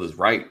we feel is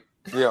right.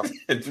 Yeah.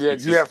 Yeah,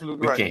 you're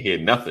absolutely right. We can't hear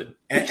nothing.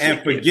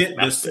 And forget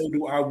that so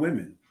do our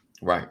women.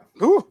 Right.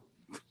 Ooh.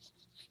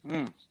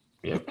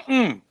 Yep.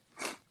 Well,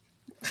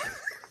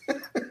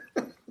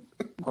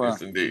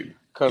 yes, indeed.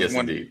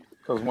 Indeed.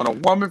 Because when a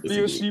woman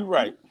feels she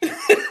right.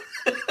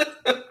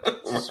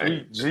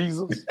 Sweet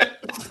Jesus.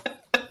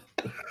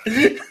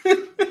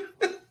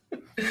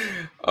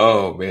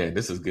 Oh man,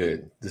 this is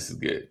good.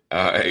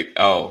 All right.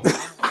 Oh,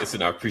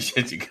 listen, I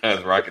appreciate you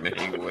guys rocking and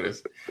hanging with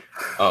us.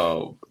 I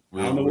don't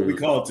know what we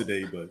call it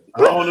today, but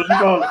I don't know what you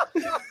call it.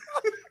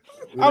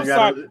 I'm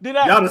sorry.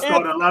 Y'all just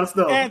started a lot of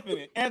stuff.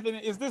 Anthony,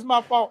 is this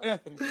my fault,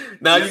 Anthony?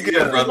 No, you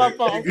good, brother. My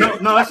fault.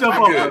 No, it's your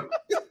fault.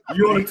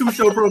 You're on a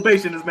 2-show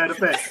probation, as a matter of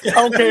fact.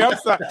 Okay, I'm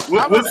sorry.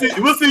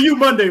 We'll see you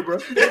Monday, bro.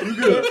 You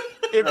good?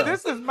 If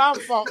this is my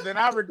fault, then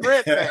I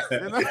regret that.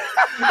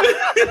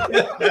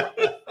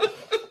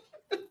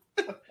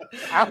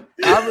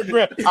 I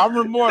regret. I'm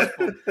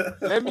remorseful.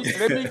 Let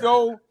me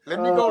go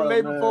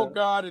lay before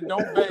God and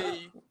don't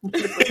bathe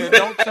and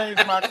don't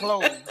change my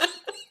clothes.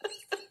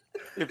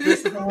 If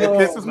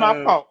this is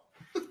my fault.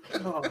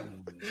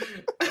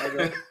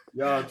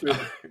 Y'all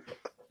tripping.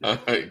 All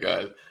right,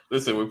 guys.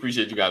 Listen, we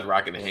appreciate you guys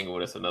rocking and hanging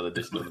with us. Another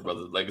edition of the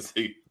Brothers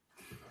Legacy.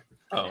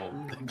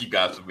 Thank you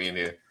guys for being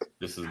here.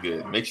 This is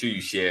good. Make sure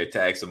you share,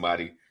 tag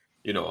somebody.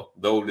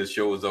 Though this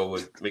show is over,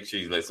 make sure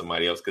you let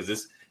somebody else, because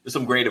there's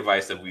some great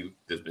advice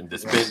that's been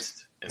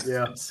dispensed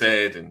and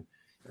said, and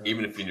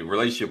even if you're in a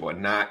relationship or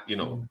not,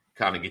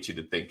 kind of get you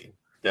to thinking.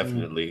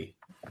 Definitely,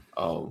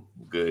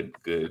 good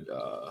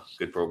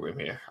program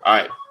here. All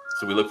right,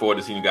 so we look forward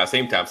to seeing you guys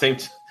same time, same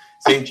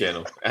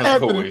channel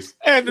as always.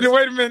 Anthony,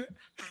 wait a minute.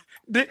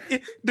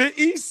 Did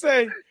he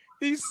say?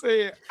 He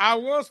said I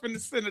was going to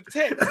send a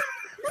text.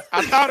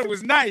 I thought it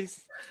was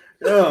nice.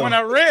 Yeah. When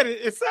I read it,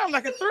 it sounded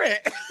like a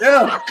threat.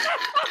 Yeah.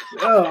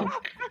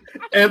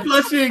 And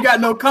plus, she ain't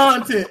got no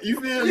content. You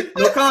feel me?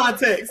 No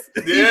context.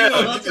 Yeah.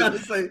 What I'm trying to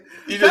say.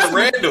 You just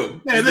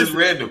random. Man, just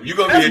random. You're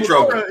gonna be in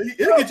trouble.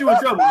 It'll get you in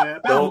trouble,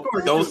 man.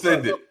 Don't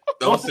send it.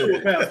 Don't send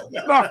it.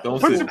 Don't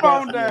put your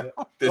phone down.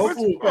 Don't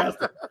fool,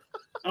 Pastor.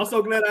 I'm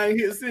so glad I ain't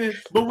hit send.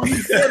 But when you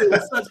said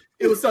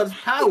it was such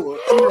power.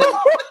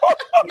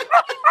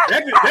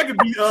 That could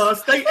be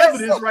state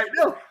evidence right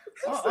there.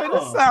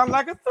 It sounds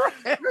like a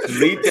threat.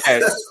 Delete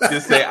that.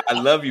 Just say, I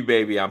love you,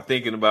 baby. I'm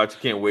thinking about you.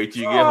 Can't wait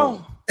till you get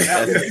home.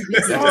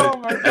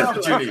 That's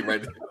what you need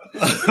right there.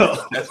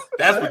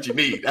 That's what you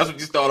need. That's what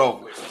you start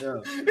off with.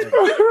 Yeah.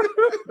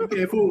 You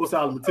can't fool with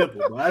Solomon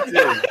Temple, but I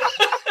tell you,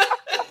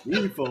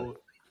 these folks,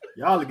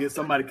 y'all will get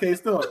somebody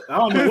cased up. I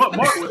don't know what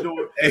Mark was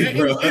doing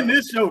in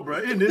this show, bro.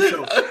 In this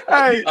show.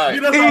 Hey,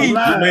 you may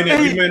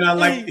not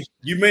like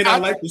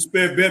the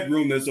spare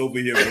bedroom that's over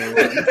here, bro.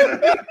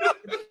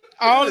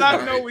 All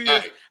I know is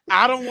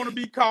I don't want to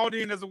be called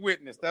in as a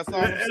witness. That's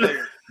all I'm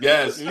saying.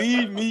 Yes.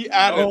 Leave me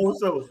out of the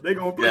show. They're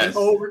going to play the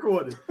whole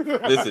recording.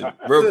 Listen,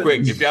 real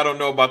quick, if y'all don't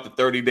know about the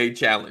 30-day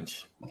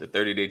challenge, the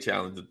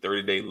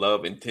 30-day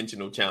love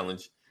intentional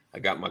challenge, I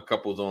got my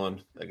couples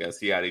on. I got to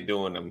see how they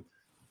doing.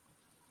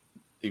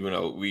 Even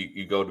though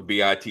you go to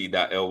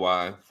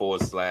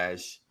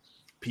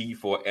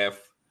bit.ly/P4F,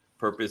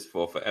 purpose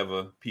for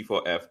forever,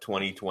 P4F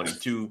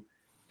 2022,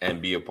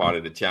 and be a part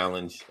of the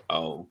challenge.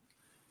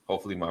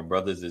 Hopefully my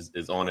brothers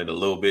is on it a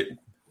little bit.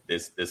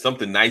 There's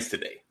something nice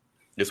today.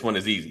 This one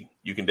is easy.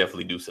 You can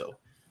definitely do so.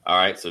 All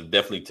right. So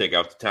definitely take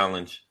out the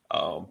challenge.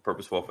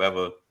 Purpose for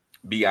forever,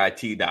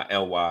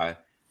 bit.ly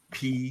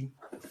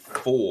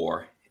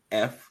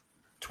P4F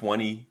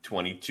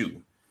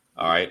 2022.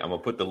 All right. I'm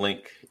going to put the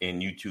link in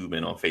YouTube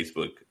and on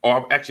Facebook.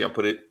 Or actually, I'll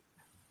put it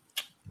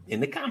in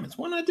the comments.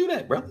 Why not do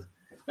that, brother?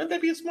 Wouldn't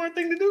that be a smart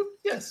thing to do?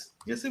 Yes.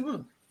 Yes, it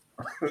will.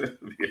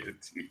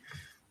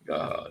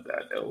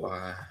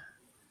 .ly.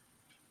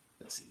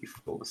 Let's see,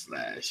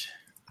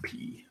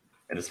 /P.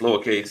 And it's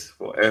lowercase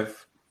for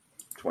F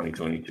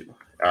 2022.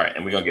 All right,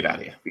 and we're going to get out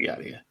of here. Be out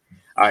of here.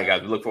 All right,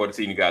 guys, we look forward to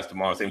seeing you guys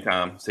tomorrow, same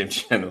time, same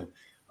channel.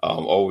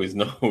 Always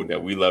know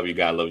that we love you.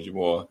 God loves you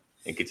more,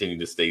 and continue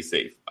to stay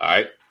safe. All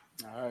right?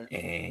 All right.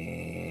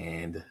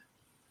 And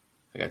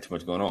I got too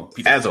much going on.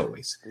 Peace. As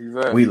always,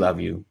 we love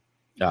you.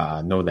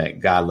 Know that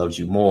God loves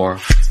you more.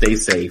 Stay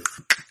safe.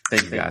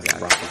 Thank you guys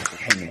for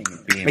hanging.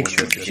 Make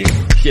sure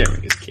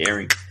sharing is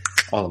caring.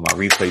 All of my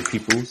replay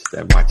peoples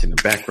that watch in the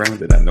background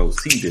that I know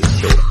see this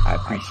show, I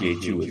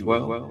appreciate you as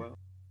well.